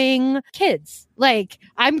going kids. Like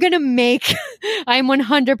I'm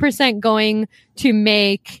 100% going to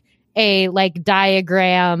make a like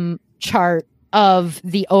diagram chart of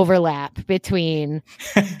the overlap between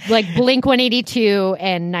like Blink-182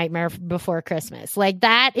 and Nightmare Before Christmas. Like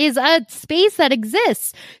that is a space that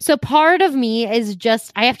exists. So part of me is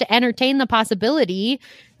just, I have to entertain the possibility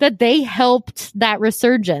that they helped that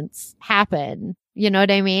resurgence happen. You know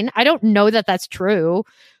what I mean? I don't know that that's true,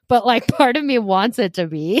 but like part of me wants it to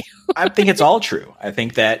be. I think it's all true. I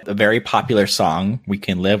think that a very popular song, We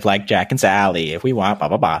Can Live Like Jack and Sally If We Want, blah,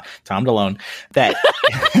 blah, blah, Tom DeLonge, that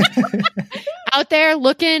out there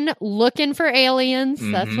looking for aliens.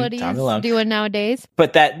 That's what he's doing nowadays.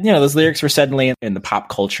 But that, those lyrics were suddenly in the pop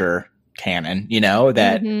culture canon,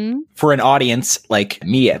 that for an audience like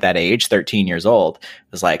me at that age, 13 years old,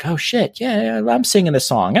 was like, oh shit, yeah, I'm singing this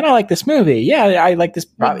song and I like this movie. Yeah, I like this.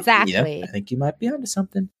 Exactly. I think you might be onto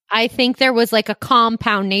something. I think there was like a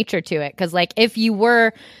compound nature to it. Cause like if you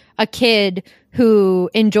were a kid who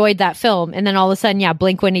enjoyed that film and then all of a sudden,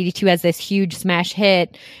 Blink-182 has this huge smash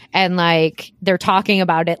hit and like they're talking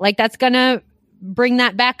about it, like that's gonna bring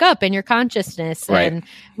that back up in your consciousness. Right. And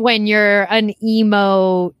when you're an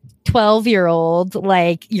emo 12-year-old,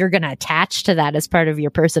 like you're going to attach to that as part of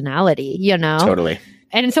your personality, Totally.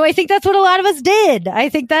 And so I think that's what a lot of us did. I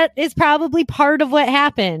think that is probably part of what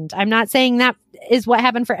happened. I'm not saying that is what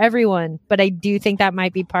happened for everyone, but I do think that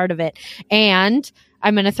might be part of it. And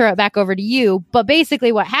I'm going to throw it back over to you. But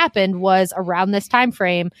basically what happened was around this time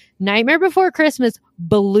frame, Nightmare Before Christmas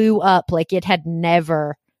blew up like it had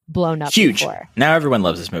never blown up Huge. Before. Now everyone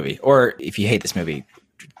loves this movie. Or if you hate this movie,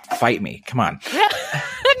 fight me. Come on.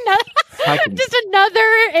 Just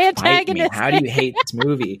another antagonist. How do you hate this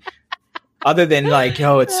movie? Other than like,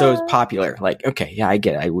 it's so popular. Like, okay, yeah, I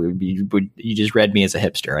get it. You just read me as a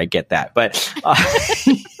hipster. I get that. But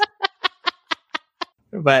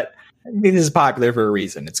but I think this is popular for a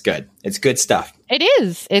reason. It's good. It's good stuff. It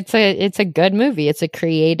is. It's a good movie. It's a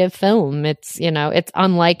creative film. It's, it's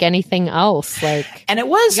unlike anything else. Like, and it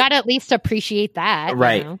was, you got to at least appreciate that.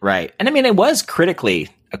 Right. Right. And I mean, it was critically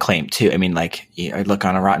acclaimed too. I mean, like I look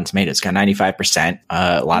on a Rotten Tomatoes, it's got 95%.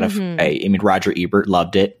 A lot of, Roger Ebert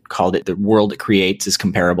loved it, called it the world it creates is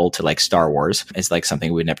comparable to like Star Wars. It's like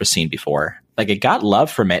something we'd never seen before. Like it got love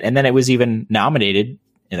from it. And then it was even nominated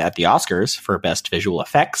at the Oscars for best visual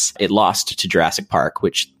effects. It lost to Jurassic Park,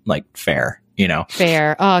 which like fair.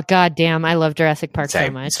 Fair. Oh, God damn. I love Jurassic Park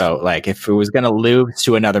so much. So, like, if it was going to lose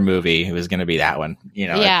to another movie, it was going to be that one.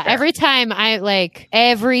 Yeah. Every time I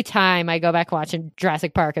go back watching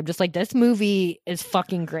Jurassic Park, I'm just like, this movie is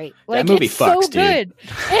fucking great. Like, that movie it's fucks, so good.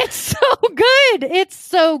 Dude. It's so good. It's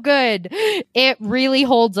so good. It really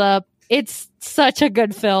holds up. It's such a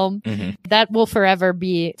good film. That will forever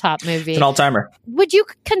be top movie. It's an all-timer. Would you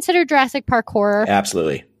consider Jurassic Park horror?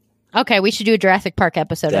 Absolutely. Okay, we should do a Jurassic Park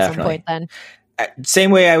episode Definitely. at some point then. Same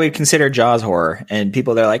way I would consider Jaws horror. And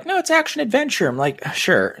people, they're like, no, it's action adventure. I'm like,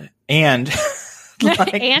 sure. And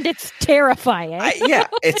and it's terrifying.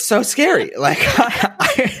 it's so scary. Like,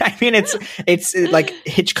 I mean, it's like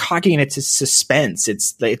Hitchcockian. It's a suspense.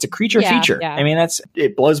 It's a creature feature. Yeah. I mean,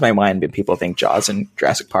 it blows my mind when people think Jaws and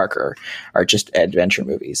Jurassic Park are just adventure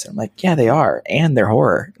movies. I'm like, yeah, they are, and they're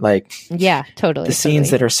horror. Like, yeah, totally. The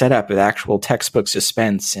scenes that are set up with actual textbook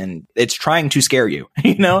suspense, and it's trying to scare you.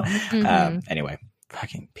 You know. Anyway.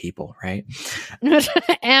 Fucking people, right?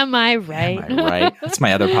 Am I right? Am I right? That's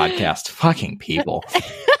my other podcast. Fucking people.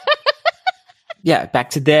 Yeah,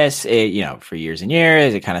 back to this. For years and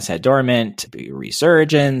years, it kind of sat dormant. Big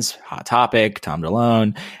resurgence, hot topic. Tom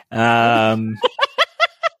DeLonge.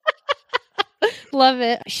 Love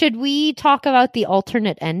it. Should we talk about the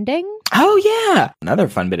alternate ending? Oh yeah, another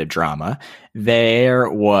fun bit of drama. There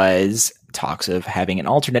was talks of having an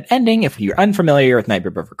alternate ending. If you're unfamiliar with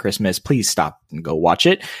Nightmare Before Christmas, please stop and go watch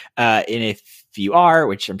it. And if you are,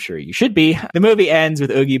 which I'm sure you should be, the movie ends with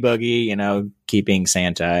Oogie Boogie, keeping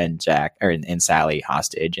Santa and Jack and Sally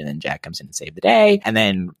hostage, and then Jack comes in to save the day, and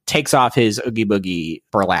then takes off his Oogie Boogie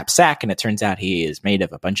burlap sack, and it turns out he is made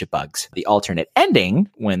of a bunch of bugs. The alternate ending,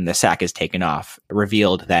 when the sack is taken off,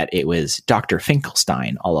 revealed that it was Dr.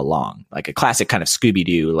 Finkelstein all along, like a classic kind of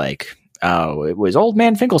Scooby-Doo, like, oh, it was Old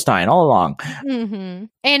Man Finkelstein all along. Mm-hmm.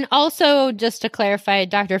 And also, just to clarify,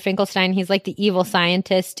 Dr. Finkelstein, he's like the evil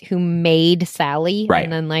scientist who made Sally, right,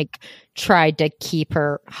 and then like tried to keep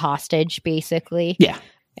her hostage, basically. Yeah.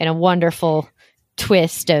 In a wonderful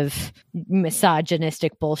twist of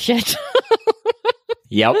misogynistic bullshit.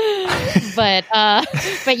 Yep. But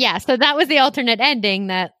yeah, so that was the alternate ending,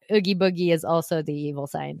 that Oogie Boogie is also the evil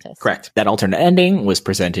scientist. Correct. That alternate ending was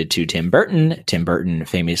presented to Tim Burton. Tim Burton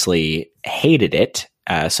famously hated it,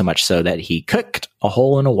 so much so that he cooked a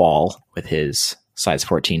hole in a wall with his size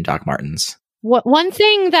 14 Doc Martens. One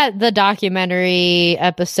thing that the documentary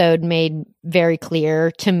episode made very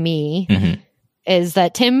clear to me is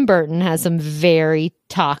that Tim Burton has some very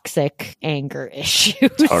toxic anger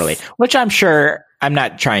issues. Totally. Which I'm sure, I'm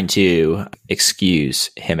not trying to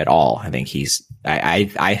excuse him at all. I think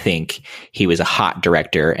I think he was a hot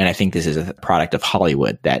director, and I think this is a product of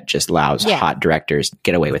Hollywood that just allows hot directors to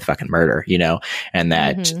get away with fucking murder, and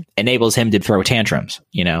that enables him to throw tantrums,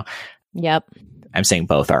 Yep. I'm saying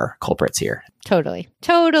both are culprits here. Totally.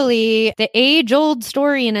 The age-old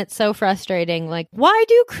story, and it's so frustrating. Like, why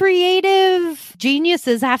do creative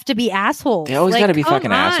geniuses have to be assholes? They always gotta be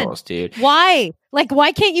fucking assholes, dude. Why? Like,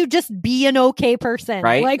 why can't you just be an okay person?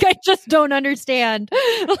 Right? Like, I just don't understand.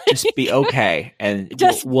 Just be okay, and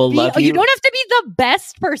just we'll love you. You don't have to be the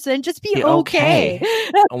best person. Just be okay.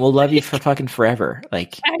 And we'll love you for fucking forever.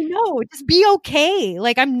 Like, I know. Just be okay.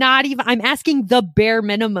 Like, I'm asking the bare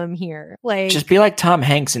minimum here. Like, just be like Tom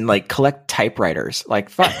Hanks and like collect typewriters. Like,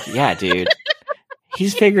 fuck yeah, dude.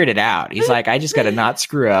 He's figured it out. He's like, I just got to not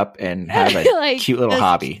screw up and have a like, cute little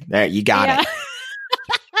hobby. There, you got it.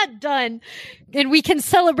 Done. And we can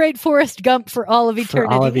celebrate Forrest Gump for all of eternity.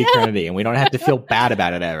 For all of eternity. And we don't have to feel bad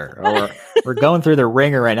about it ever. Or we're going through the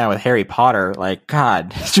ringer right now with Harry Potter. Like,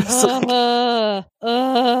 God, just stop.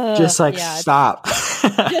 Just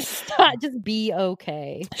stop. Just be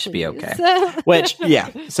okay. Should be okay. Which, yeah.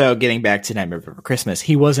 So getting back to Nightmare Before Christmas,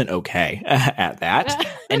 he wasn't okay at that.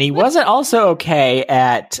 And he wasn't also okay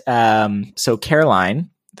at, so Caroline,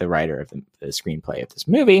 the writer of the screenplay of this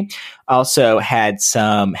movie, also had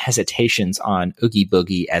some hesitations on Oogie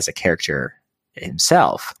Boogie as a character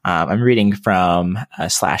himself. I'm reading from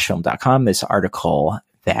slashfilm.com this article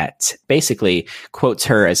that basically quotes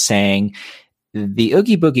her as saying, the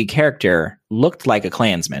Oogie Boogie character looked like a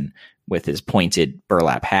Klansman with his pointed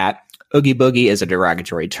burlap hat. Oogie Boogie is a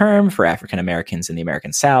derogatory term for African Americans in the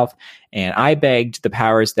American South, and I begged the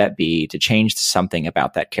powers that be to change something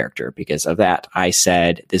about that character. Because of that, I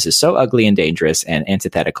said, this is so ugly and dangerous and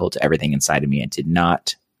antithetical to everything inside of me, and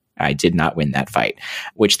I did not win that fight,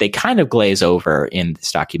 which they kind of glaze over in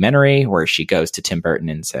this documentary, where she goes to Tim Burton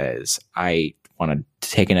and says, I want to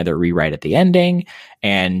take another rewrite at the ending.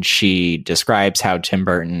 And she describes how Tim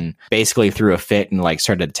Burton basically threw a fit and like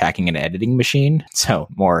started attacking an editing machine. So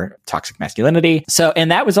more toxic masculinity. So, and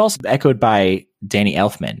that was also echoed by Danny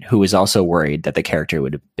Elfman, who was also worried that the character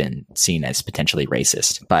would have been seen as potentially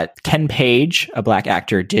racist. But Ken Page, a black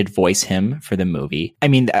actor, did voice him for the movie. I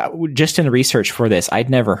mean, just in the research for this, I'd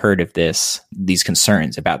never heard of these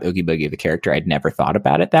concerns about Oogie Boogie, the character. I'd never thought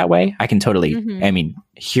about it that way. I can totally, I mean,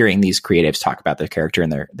 hearing these creatives talk about the character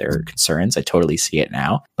and their concerns, I totally see it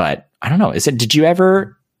now. But I don't know. Did you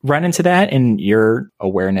ever run into that in your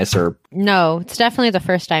awareness? Or no, it's definitely the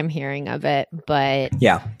first time hearing of it, but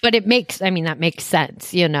that makes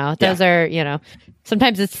sense. Those are,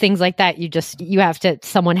 sometimes it's things like that.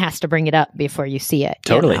 Someone has to bring it up before you see it.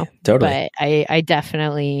 Totally. But I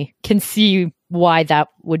definitely can see why that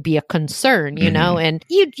would be a concern, you know, and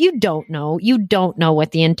you don't know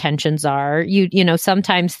what the intentions are. You know,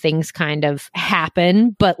 sometimes things kind of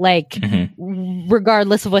happen, but like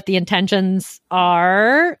regardless of what the intentions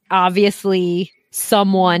are, obviously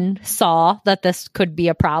someone saw that this could be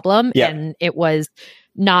a problem and it was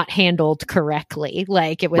not handled correctly.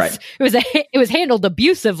 Like it was handled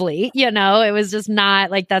abusively, you know. It was just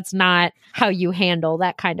not like, that's not how you handle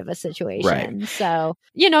that kind of a situation. Right. So,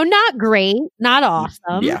 you know, not great, not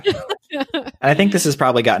awesome. Yeah. I think this has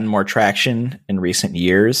probably gotten more traction in recent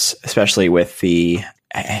years, especially with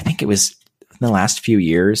I think it was in the last few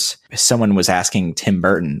years, someone was asking Tim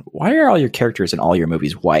Burton, why are all your characters in all your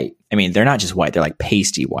movies white? I mean, they're not just white, they're like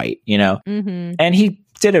pasty white, you know? And he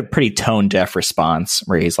did a pretty tone deaf response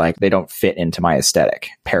where he's like, they don't fit into my aesthetic.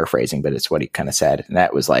 Paraphrasing, but it's what he kind of said. And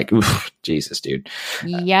that was like, oof, Jesus, dude.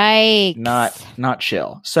 Yikes. Not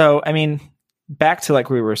chill. So, I mean, back to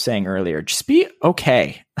like we were saying earlier, just be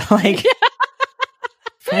okay. Like,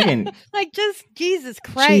 fucking, like, just Jesus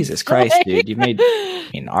Christ, like, dude. You've made, I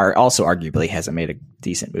mean, also arguably hasn't made a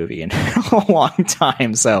decent movie in a long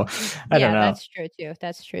time. So I don't know.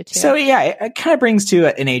 That's true too. So yeah, it kind of brings to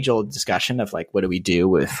an age old discussion of like, what do we do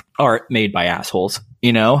with art made by assholes,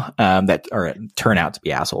 you know, that or turn out to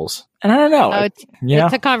be assholes. And I don't know.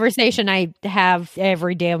 It's a conversation I have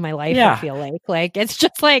every day of my life. I feel like it's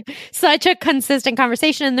just like such a consistent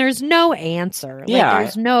conversation, and there's no answer. Like,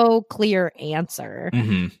 there's no clear answer.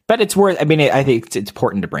 But it's worth. I mean, I think it's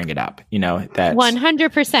important to bring it up. You know, that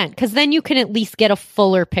 100%, because then you can at least get a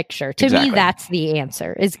fuller picture. To me, that's the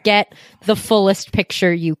answer: is get the fullest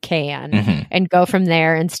picture you can and go from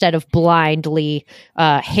there instead of blindly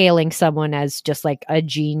hailing someone as just like a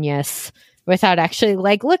genius without actually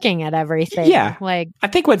like looking at everything. Yeah. Like, I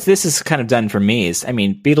think what this has kind of done for me is, I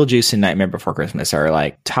mean, Beetlejuice and Nightmare Before Christmas are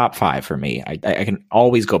like top 5 for me. I can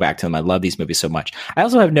always go back to them. I love these movies so much. I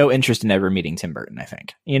also have no interest in ever meeting Tim Burton, I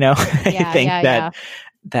think, you know, I think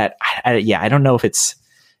that I don't know if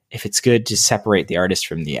it's good to separate the artist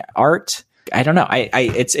from the art. I don't know.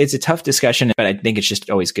 It's a tough discussion, but I think it's just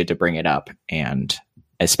always good to bring it up, and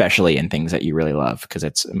especially in things that you really love, because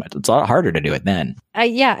it's a lot harder to do it then.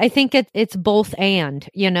 I think it's both and,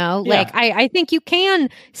 you know, like I think you can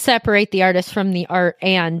separate the artist from the art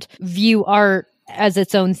and view art as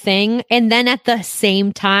its own thing. And then at the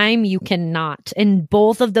same time, you cannot. And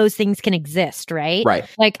both of those things can exist, right? Right.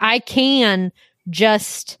 Like I can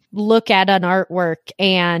just look at an artwork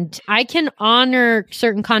and I can honor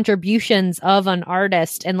certain contributions of an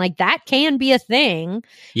artist, and like that can be a thing.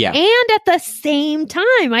 Yeah. And at the same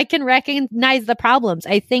time, I can recognize the problems.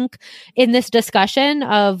 I think in this discussion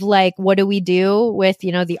of like, what do we do with,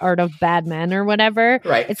 you know, the art of bad men or whatever?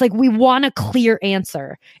 Right. It's like we want a clear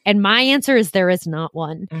answer. And my answer is there is not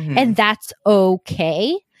one. And that's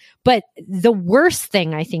okay. But the worst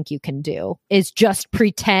thing I think you can do is just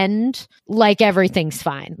pretend like everything's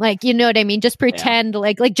fine. Like, you know what I mean? Just pretend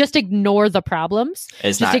like just ignore the problems.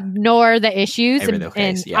 Just ignore the issues.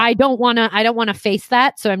 And I don't want to face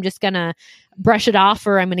that. So I'm just going to brush it off,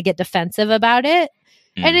 or I'm going to get defensive about it.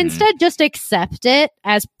 And instead just accept it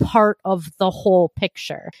as part of the whole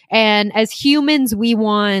picture. And as humans, we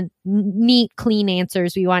want neat, clean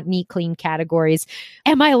answers. We want neat, clean categories.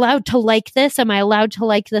 Am I allowed to like this? Am I allowed to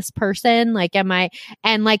like this person? Like, I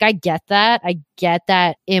get that. I get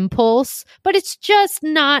that impulse, but it's just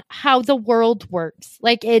not how the world works.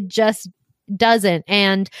 Like, it just doesn't.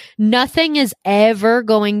 And nothing is ever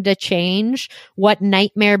going to change what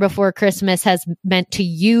Nightmare Before Christmas has meant to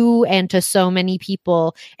you and to so many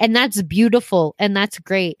people. And that's beautiful. And that's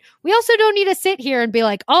great. We also don't need to sit here and be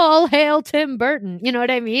like, all hail Tim Burton. You know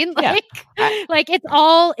what I mean? Like, like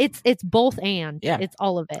it's both and. Yeah. It's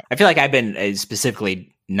all of it. I feel like I've been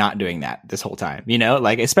specifically not doing that this whole time, you know,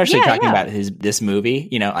 like especially talking about this movie,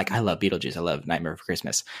 you know, like I love Beetlejuice, I love Nightmare Before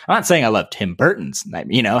Christmas. I'm not saying I love Tim Burton's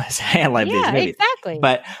Nightmare, you know, I love these movies. Exactly.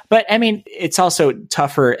 But I mean, it's also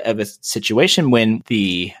tougher of a situation when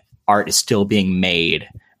the art is still being made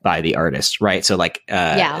by the artist, right? So like,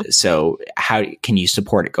 so how can you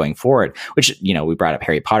support it going forward? Which, you know, we brought up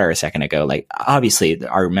Harry Potter a second ago. Like, obviously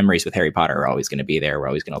our memories with Harry Potter are always going to be there. We're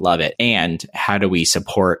always going to love it. And how do we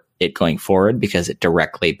support it going forward? Because it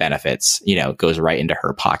directly benefits, you know, goes right into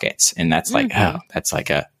her pockets. And that's like, that's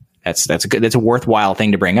a worthwhile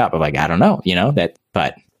thing to bring up. Of like, I don't know, you know,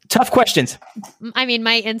 but tough questions. I mean,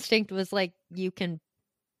 my instinct was like, you can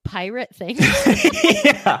pirate things.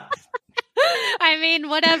 I mean,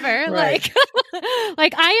 whatever. Right.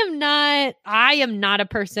 Like I am not a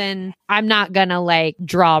person. I'm not gonna like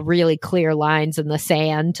draw really clear lines in the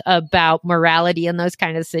sand about morality in those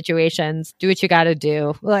kind of situations. Do what you got to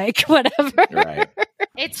do. Like, whatever. Right.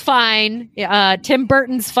 It's fine. Tim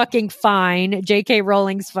Burton's fucking fine. J.K.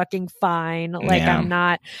 Rowling's fucking fine. Like,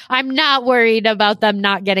 Yeah. I'm not worried about them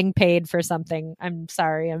not getting paid for something. I'm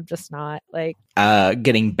sorry. I'm just not. Like,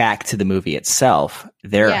 getting back to the movie itself,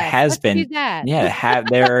 there has let's been do that.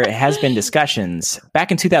 there has been discussions.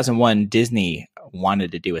 Back in 2001, Disney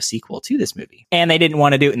wanted to do a sequel to this movie, and they didn't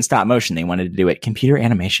want to do it in stop motion. They wanted to do it computer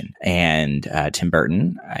animation. And Tim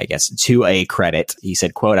Burton, I guess, to a credit, he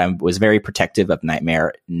said, quote, "I was very protective of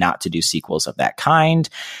Nightmare not to do sequels of that kind,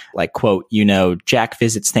 like, quote, Jack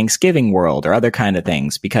Visits Thanksgiving World or other kind of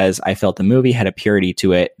things, because I felt the movie had a purity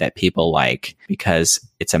to it that people like, because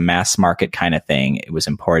it's a mass market kind of thing. It was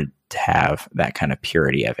important to have that kind of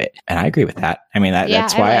purity of it." And I agree with that. I mean,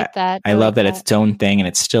 that's why like that. I love that it's its own thing, and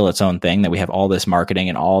it's still its own thing, that we have all this marketing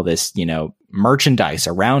and all this, merchandise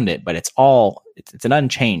around it, but it's an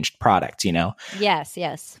unchanged product,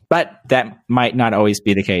 Yes. But that might not always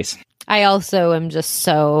be the case. I also am just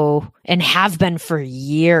so, and have been for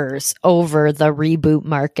years, over the reboot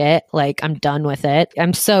market. Like, I'm done with it.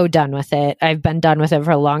 I'm so done with it. I've been done with it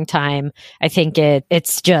for a long time. I think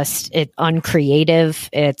it's uncreative.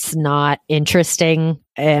 It's not interesting,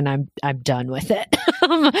 and I'm done with it.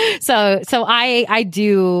 So I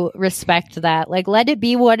do respect that. Like, let it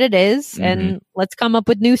be what it is, and let's come up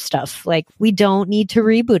with new stuff. Like, we don't need to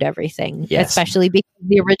reboot everything, especially because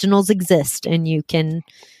the originals exist and you can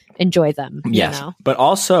enjoy them. Yes. But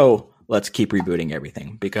also, let's keep rebooting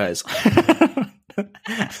everything, because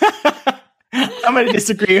I'm going to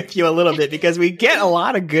disagree with you a little bit, because we get a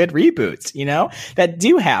lot of good reboots, that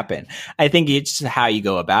do happen. I think it's just how you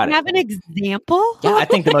go about it. Have an example? Yeah, I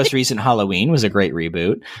think the most recent Halloween was a great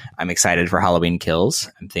reboot. I'm excited for Halloween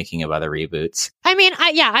Kills. I'm thinking of other reboots. I mean,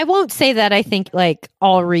 I won't say that I think like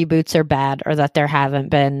all reboots are bad, or that there hasn't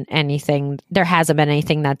been anything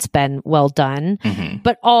that's been well done.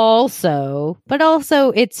 But also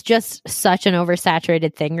it's just such an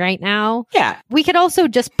oversaturated thing right now. Yeah. We could also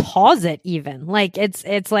just pause it even. Like,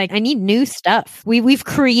 it's like, I need new stuff. We've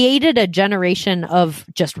created a generation of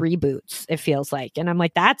just reboots, it feels like. And I'm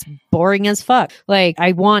like, that's boring as fuck. Like,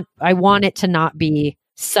 I want it to not be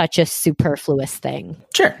such a superfluous thing.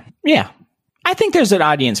 Sure. Yeah. I think there's an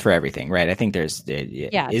audience for everything, right? I think there's,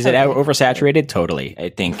 is it oversaturated? Totally. I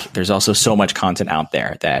think there's also so much content out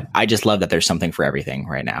there that I just love that there's something for everything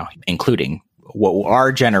right now, including what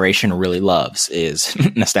our generation really loves is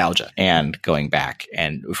nostalgia and going back.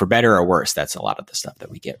 And for better or worse, that's a lot of the stuff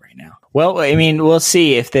that we get right now. Well, I mean, we'll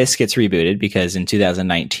see if this gets rebooted, because in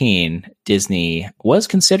 2019, Disney was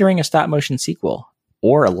considering a stop motion sequel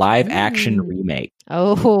or a live action remake.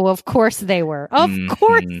 Oh, of course they were. Of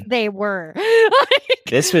course they were.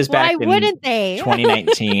 This was back Why wouldn't they?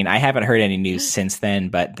 2019. I haven't heard any news since then,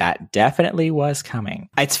 but that definitely was coming.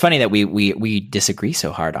 It's funny that we disagree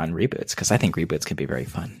so hard on reboots, because I think reboots can be very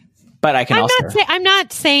fun. But I can I'm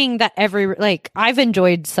not saying that I've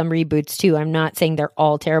enjoyed some reboots too. I'm not saying they're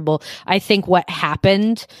all terrible. I think what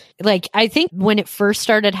happened, I think when it first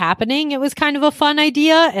started happening, it was kind of a fun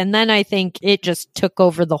idea. And then I think it just took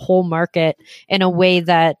over the whole market in a way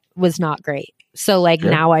that was not great. So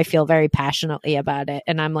now I feel very passionately about it.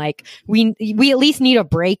 And I'm like, we at least need a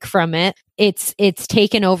break from it. It's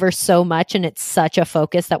taken over so much, and it's such a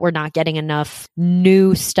focus that we're not getting enough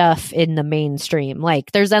new stuff in the mainstream.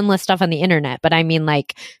 Like, there's endless stuff on the internet, but I mean,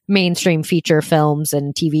 like, mainstream feature films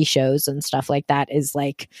and TV shows and stuff like that is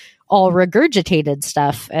like all regurgitated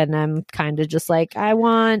stuff. And I'm kind of just like, I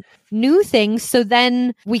want new things, so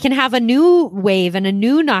then we can have a new wave and a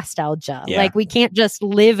new nostalgia. Yeah. Like, we can't just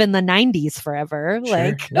live in the 90s forever.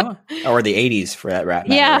 Sure. No. Or the 80s for that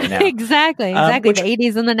matter. Yeah, right now. exactly. Which, the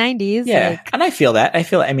 80s and the 90s. Yeah. And I feel that.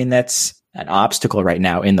 I mean, that's an obstacle right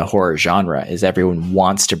now in the horror genre, is everyone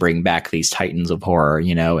wants to bring back these titans of horror,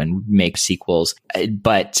 and make sequels,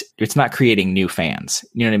 but it's not creating new fans.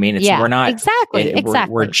 You know what I mean? We're not exactly.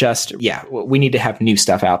 We're just, we need to have new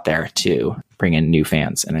stuff out there to bring in new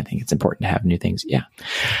fans. And I think it's important to have new things. Yeah.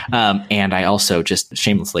 And I also just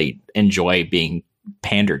shamelessly enjoy being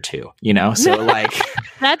pandered to, so like,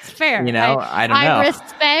 that's fair. I don't know.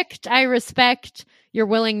 I respect your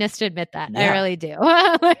willingness to admit that. Yeah. I really do.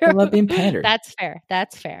 I love being pandered. That's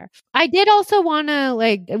fair. I did also want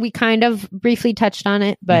to, we kind of briefly touched on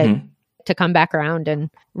it, but to come back around and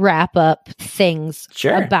wrap up things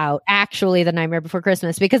about actually The Nightmare Before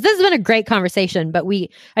Christmas, because this has been a great conversation, but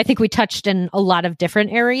I think we touched in a lot of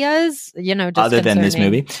different areas, just other than this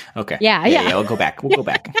movie. Okay. Yeah. We'll go back. We'll go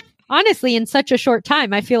back. Honestly, in such a short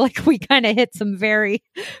time, I feel like we kind of hit some very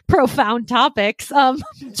profound topics.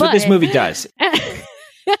 That's what this movie does.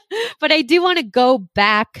 But I do want to go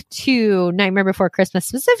back to Nightmare Before Christmas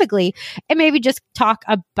specifically and maybe just talk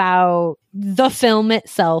about the film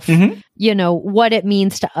itself, you know, what it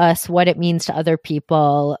means to us, what it means to other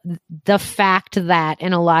people, the fact that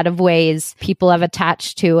in a lot of ways people have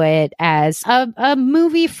attached to it as a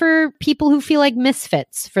movie for people who feel like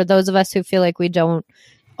misfits, for those of us who feel like we don't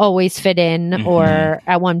always fit in or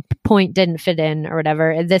at one point didn't fit in or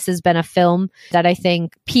whatever. This has been a film that I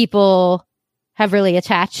think people have really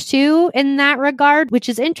attached to in that regard, which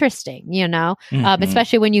is interesting, you know,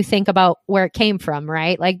 especially when you think about where it came from,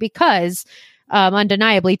 right? Like, because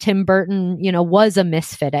undeniably Tim Burton, you know, was a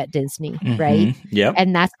misfit at Disney, right? Yep.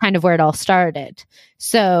 And that's kind of where it all started.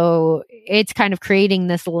 So it's kind of creating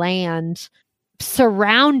this land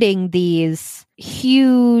surrounding these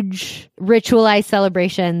huge ritualized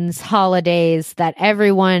celebrations, holidays that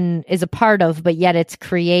everyone is a part of, but yet it's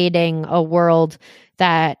creating a world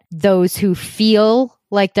that those who feel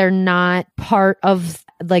like they're not part of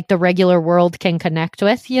like the regular world can connect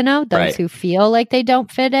with, you know, those who feel like they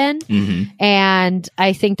don't fit in. And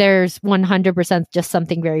I think there's 100% just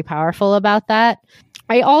something very powerful about that.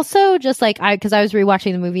 I also just like, because I was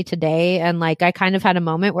rewatching the movie today and like I kind of had a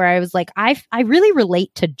moment where I was like, I really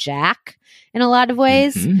relate to Jack in a lot of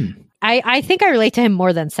ways. I think I relate to him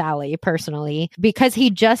more than Sally personally, because he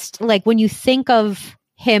just like, when you think of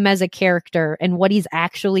him as a character and what he's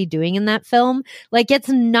actually doing in that film, like it's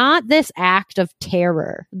not this act of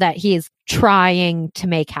terror that he is trying to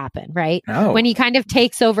make happen, right? When he kind of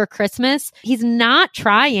takes over Christmas, he's not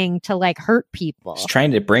trying to like hurt people. He's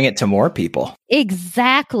trying to bring it to more people.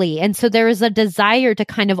 Exactly. And so there is a desire to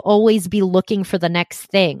kind of always be looking for the next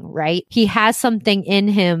thing, right? He has something in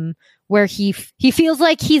him where he feels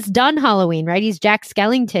like he's done Halloween, right? He's Jack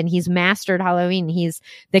Skellington. He's mastered Halloween. He's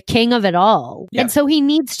the king of it all. Yep. And so he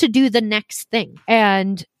needs to do the next thing.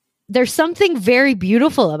 And there's something very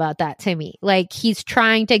beautiful about that to me. Like he's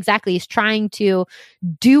trying to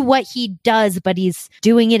do what he does, but he's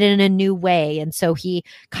doing it in a new way. And so he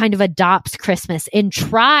kind of adopts Christmas and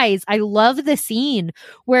tries. I love the scene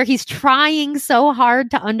where he's trying so hard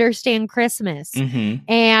to understand Christmas.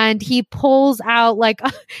 And he pulls out like,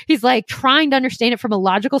 he's like trying to understand it from a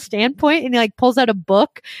logical standpoint. And he like pulls out a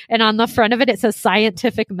book and on the front of it, it says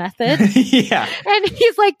scientific method. And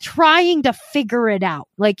he's like trying to figure it out.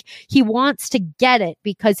 Like, he wants to get it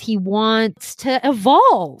because he wants to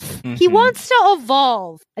evolve. He wants to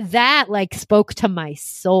evolve. That like spoke to my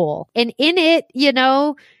soul. And in it, you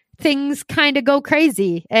know, things kind of go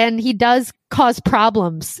crazy and he does cause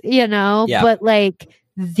problems, you know, but like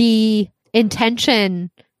the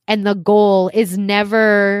intention and the goal is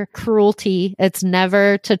never cruelty. It's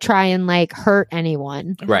never to try and like hurt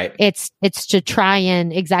anyone. Right. It's to try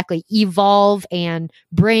and exactly evolve and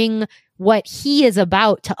bring what he is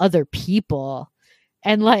about to other people.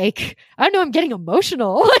 And like, I don't know, I'm getting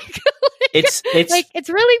emotional. It's like, it's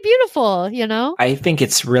really beautiful, you know? I think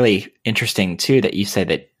it's really interesting too that you said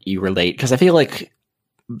that you relate, because I feel like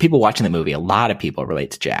people watching the movie, a lot of people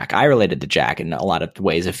relate to Jack. I related to Jack in a lot of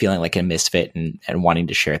ways of feeling like a misfit and wanting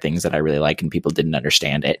to share things that I really like and people didn't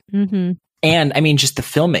understand it. And I mean, just the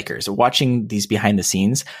filmmakers watching these behind the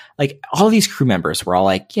scenes, like all these crew members were all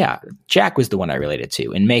like, yeah, Jack was the one I related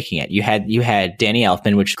to in making it. You had Danny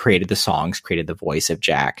Elfman, which created the songs, created the voice of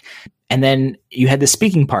Jack. And then you had the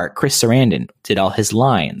speaking part. Chris Sarandon did all his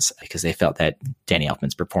lines because they felt that Danny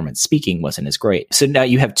Elfman's performance speaking wasn't as great. So now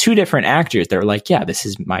you have two different actors that are like, yeah, this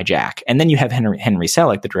is my Jack. And then you have Henry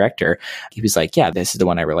Selick, the director. He was like, yeah, this is the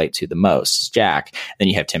one I relate to the most, Jack. Then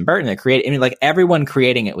you have Tim Burton that created, I mean, like everyone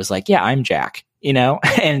creating it was like, yeah, I'm Jack. You know,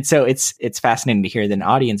 and so it's fascinating to hear that an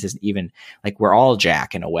audience is even like we're all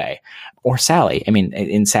Jack in a way, or Sally. I mean,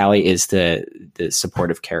 in Sally is the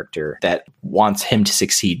supportive character that wants him to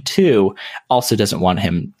succeed too. Also doesn't want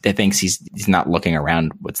him, that thinks he's not looking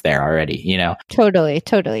around what's there already. You know, totally.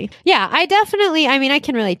 Yeah, I mean, I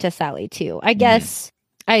can relate to Sally too. I guess.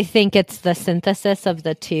 I think it's the synthesis of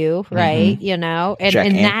the two, right? You know, and Jack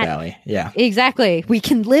and that, Sally. Yeah, exactly. We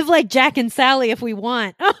can live like Jack and Sally if we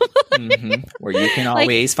want. Where you can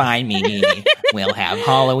always find me. We'll have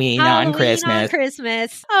Halloween on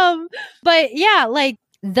Christmas. But yeah, like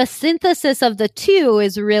the synthesis of the two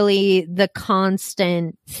is really the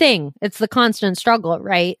constant thing. It's the constant struggle,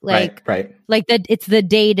 right? Like, right. Like it's the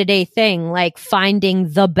day-to-day thing, like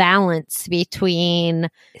finding the balance between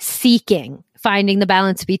finding the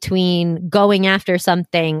balance between going after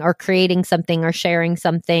something or creating something or sharing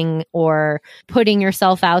something or putting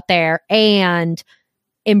yourself out there and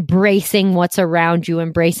embracing what's around you,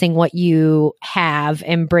 embracing what you have,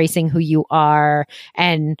 embracing who you are.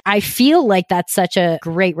 And I feel like that's such a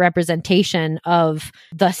great representation of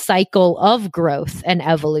the cycle of growth and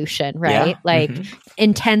evolution, right? Yeah. Like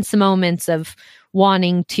intense moments of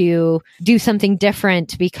wanting to do something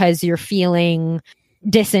different because you're feeling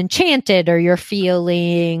disenchanted, or you're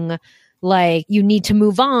feeling like you need to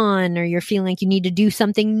move on, or you're feeling like you need to do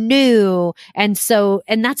something new. And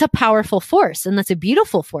that's a powerful force, and that's a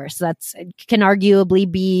beautiful force. That's can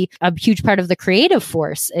arguably be a huge part of the creative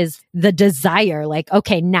force, is the desire, like,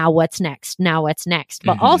 okay, now what's next? Now what's next?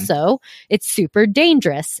 But also it's super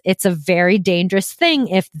dangerous. It's a very dangerous thing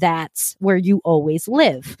if that's where you always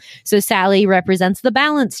live. So Sally represents the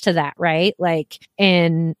balance to that, right? Like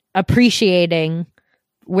in appreciating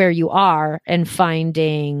where you are and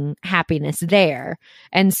finding happiness there.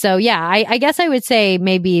 And so, yeah, I guess I would say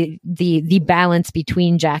maybe the balance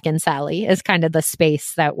between Jack and Sally is kind of the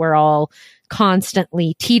space that we're all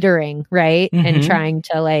constantly teetering, right? And trying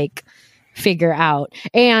to like figure out.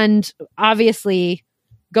 And obviously,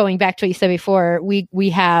 going back to what you said before, we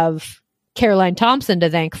have Caroline Thompson to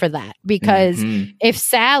thank for that, because if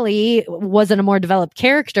Sally wasn't a more developed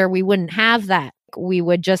character, we wouldn't have that. We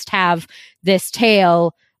would just have this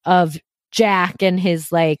tale of Jack and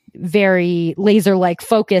his like very laser-like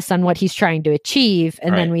focus on what he's trying to achieve.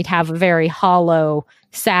 And then we'd have a very hollow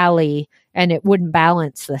Sally, and it wouldn't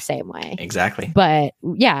balance the same way. Exactly. But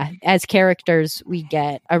yeah, as characters, we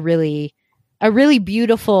get a really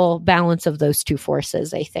beautiful balance of those two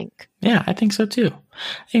forces, I think. Yeah, I think so too.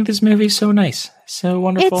 I think this movie is so nice. So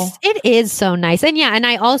wonderful. It is so nice. And yeah, and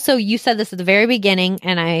I also, you said this at the very beginning,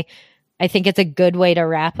 and I think it's a good way to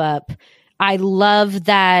wrap up. I love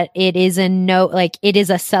that it is it is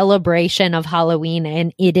a celebration of Halloween,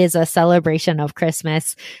 and it is a celebration of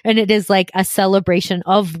Christmas, and it is like a celebration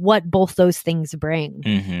of what both those things bring,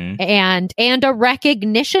 and a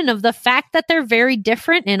recognition of the fact that they're very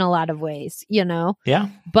different in a lot of ways, you know? Yeah.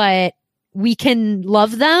 But we can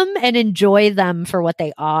love them and enjoy them for what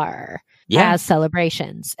they are as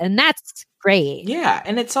celebrations. And that's great. Yeah.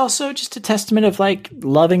 And it's also just a testament of like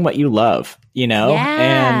loving what you love, you know?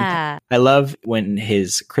 Yeah. And I love when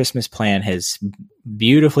his Christmas plan has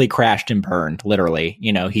beautifully crashed and burned, literally.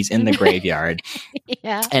 You know, he's in the graveyard.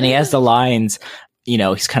 Yeah. And he has the lines, you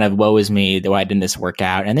know, he's kind of, woe is me, why didn't this work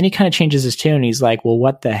out? And then he kind of changes his tune. He's like, well,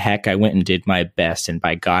 what the heck? I went and did my best, and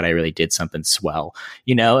by God, I really did something swell.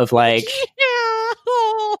 You know, of like...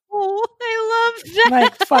 I love that.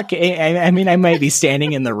 Like, fuck it. I mean, I might be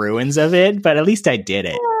standing in the ruins of it, but at least I did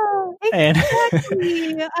it.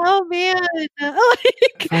 Exactly. Oh man, I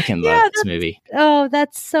fucking love this movie. Oh,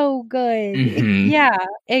 that's so good. Yeah,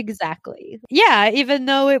 exactly. Yeah, even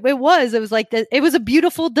though it was like it was a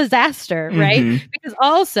beautiful disaster, right? Because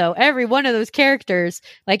also every one of those characters,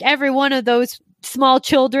 like every one of those small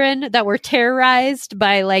children that were terrorized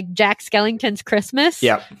by like Jack Skellington's Christmas.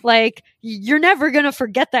 Yep. Like you're never going to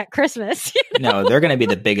forget that Christmas. You know? No, they're going to be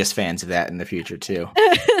the biggest fans of that in the future too.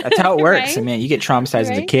 That's how it works. Right? I mean, you get traumatized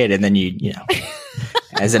as a kid, and then you know,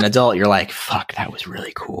 as an adult, you're like, fuck, that was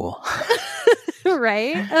really cool.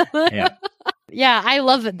 Right? Yeah. Yeah, I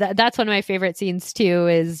love it. That's one of my favorite scenes too,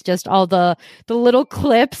 is just all the little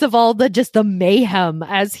clips of all the mayhem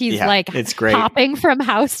as he's it's great. Hopping from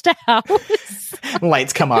house to house.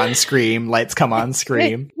 Lights come on, scream. Lights come on,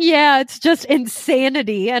 scream. Yeah, it's just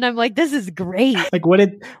insanity. And I'm like, this is great. Like, what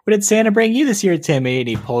did Santa bring you this year, Timmy? And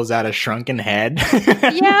he pulls out a shrunken head.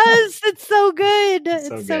 Yes, it's so good.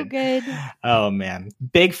 It's so good. Oh man.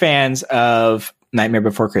 Big fans of Nightmare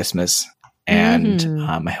Before Christmas. And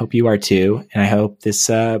I hope you are too. And I hope this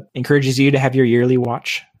encourages you to have your yearly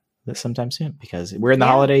watch sometime soon, because we're in the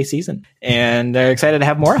holiday season, and they're excited to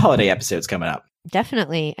have more holiday episodes coming up.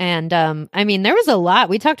 Definitely. And I mean, there was a lot.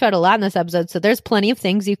 We talked about a lot in this episode. So there's plenty of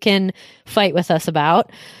things you can fight with us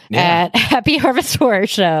about at Happy Harvest Horror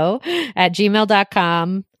Show at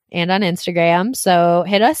gmail.com and on Instagram. So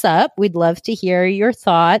hit us up. We'd love to hear your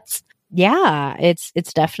thoughts. Yeah, it's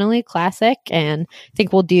definitely a classic. And I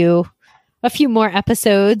think we'll do a few more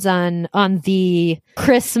episodes on the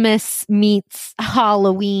Christmas meets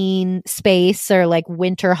Halloween space, or like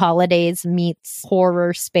winter holidays meets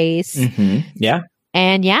horror space. Yeah.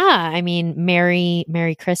 And yeah, I mean,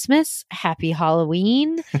 Merry Christmas, Happy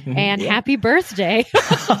Halloween, and Happy Birthday.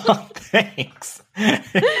 Oh, thanks.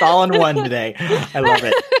 It's all in one today. I love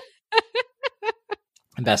it.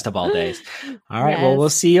 Best of all days. All right. Yes. Well, we'll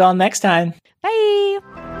see you all next time.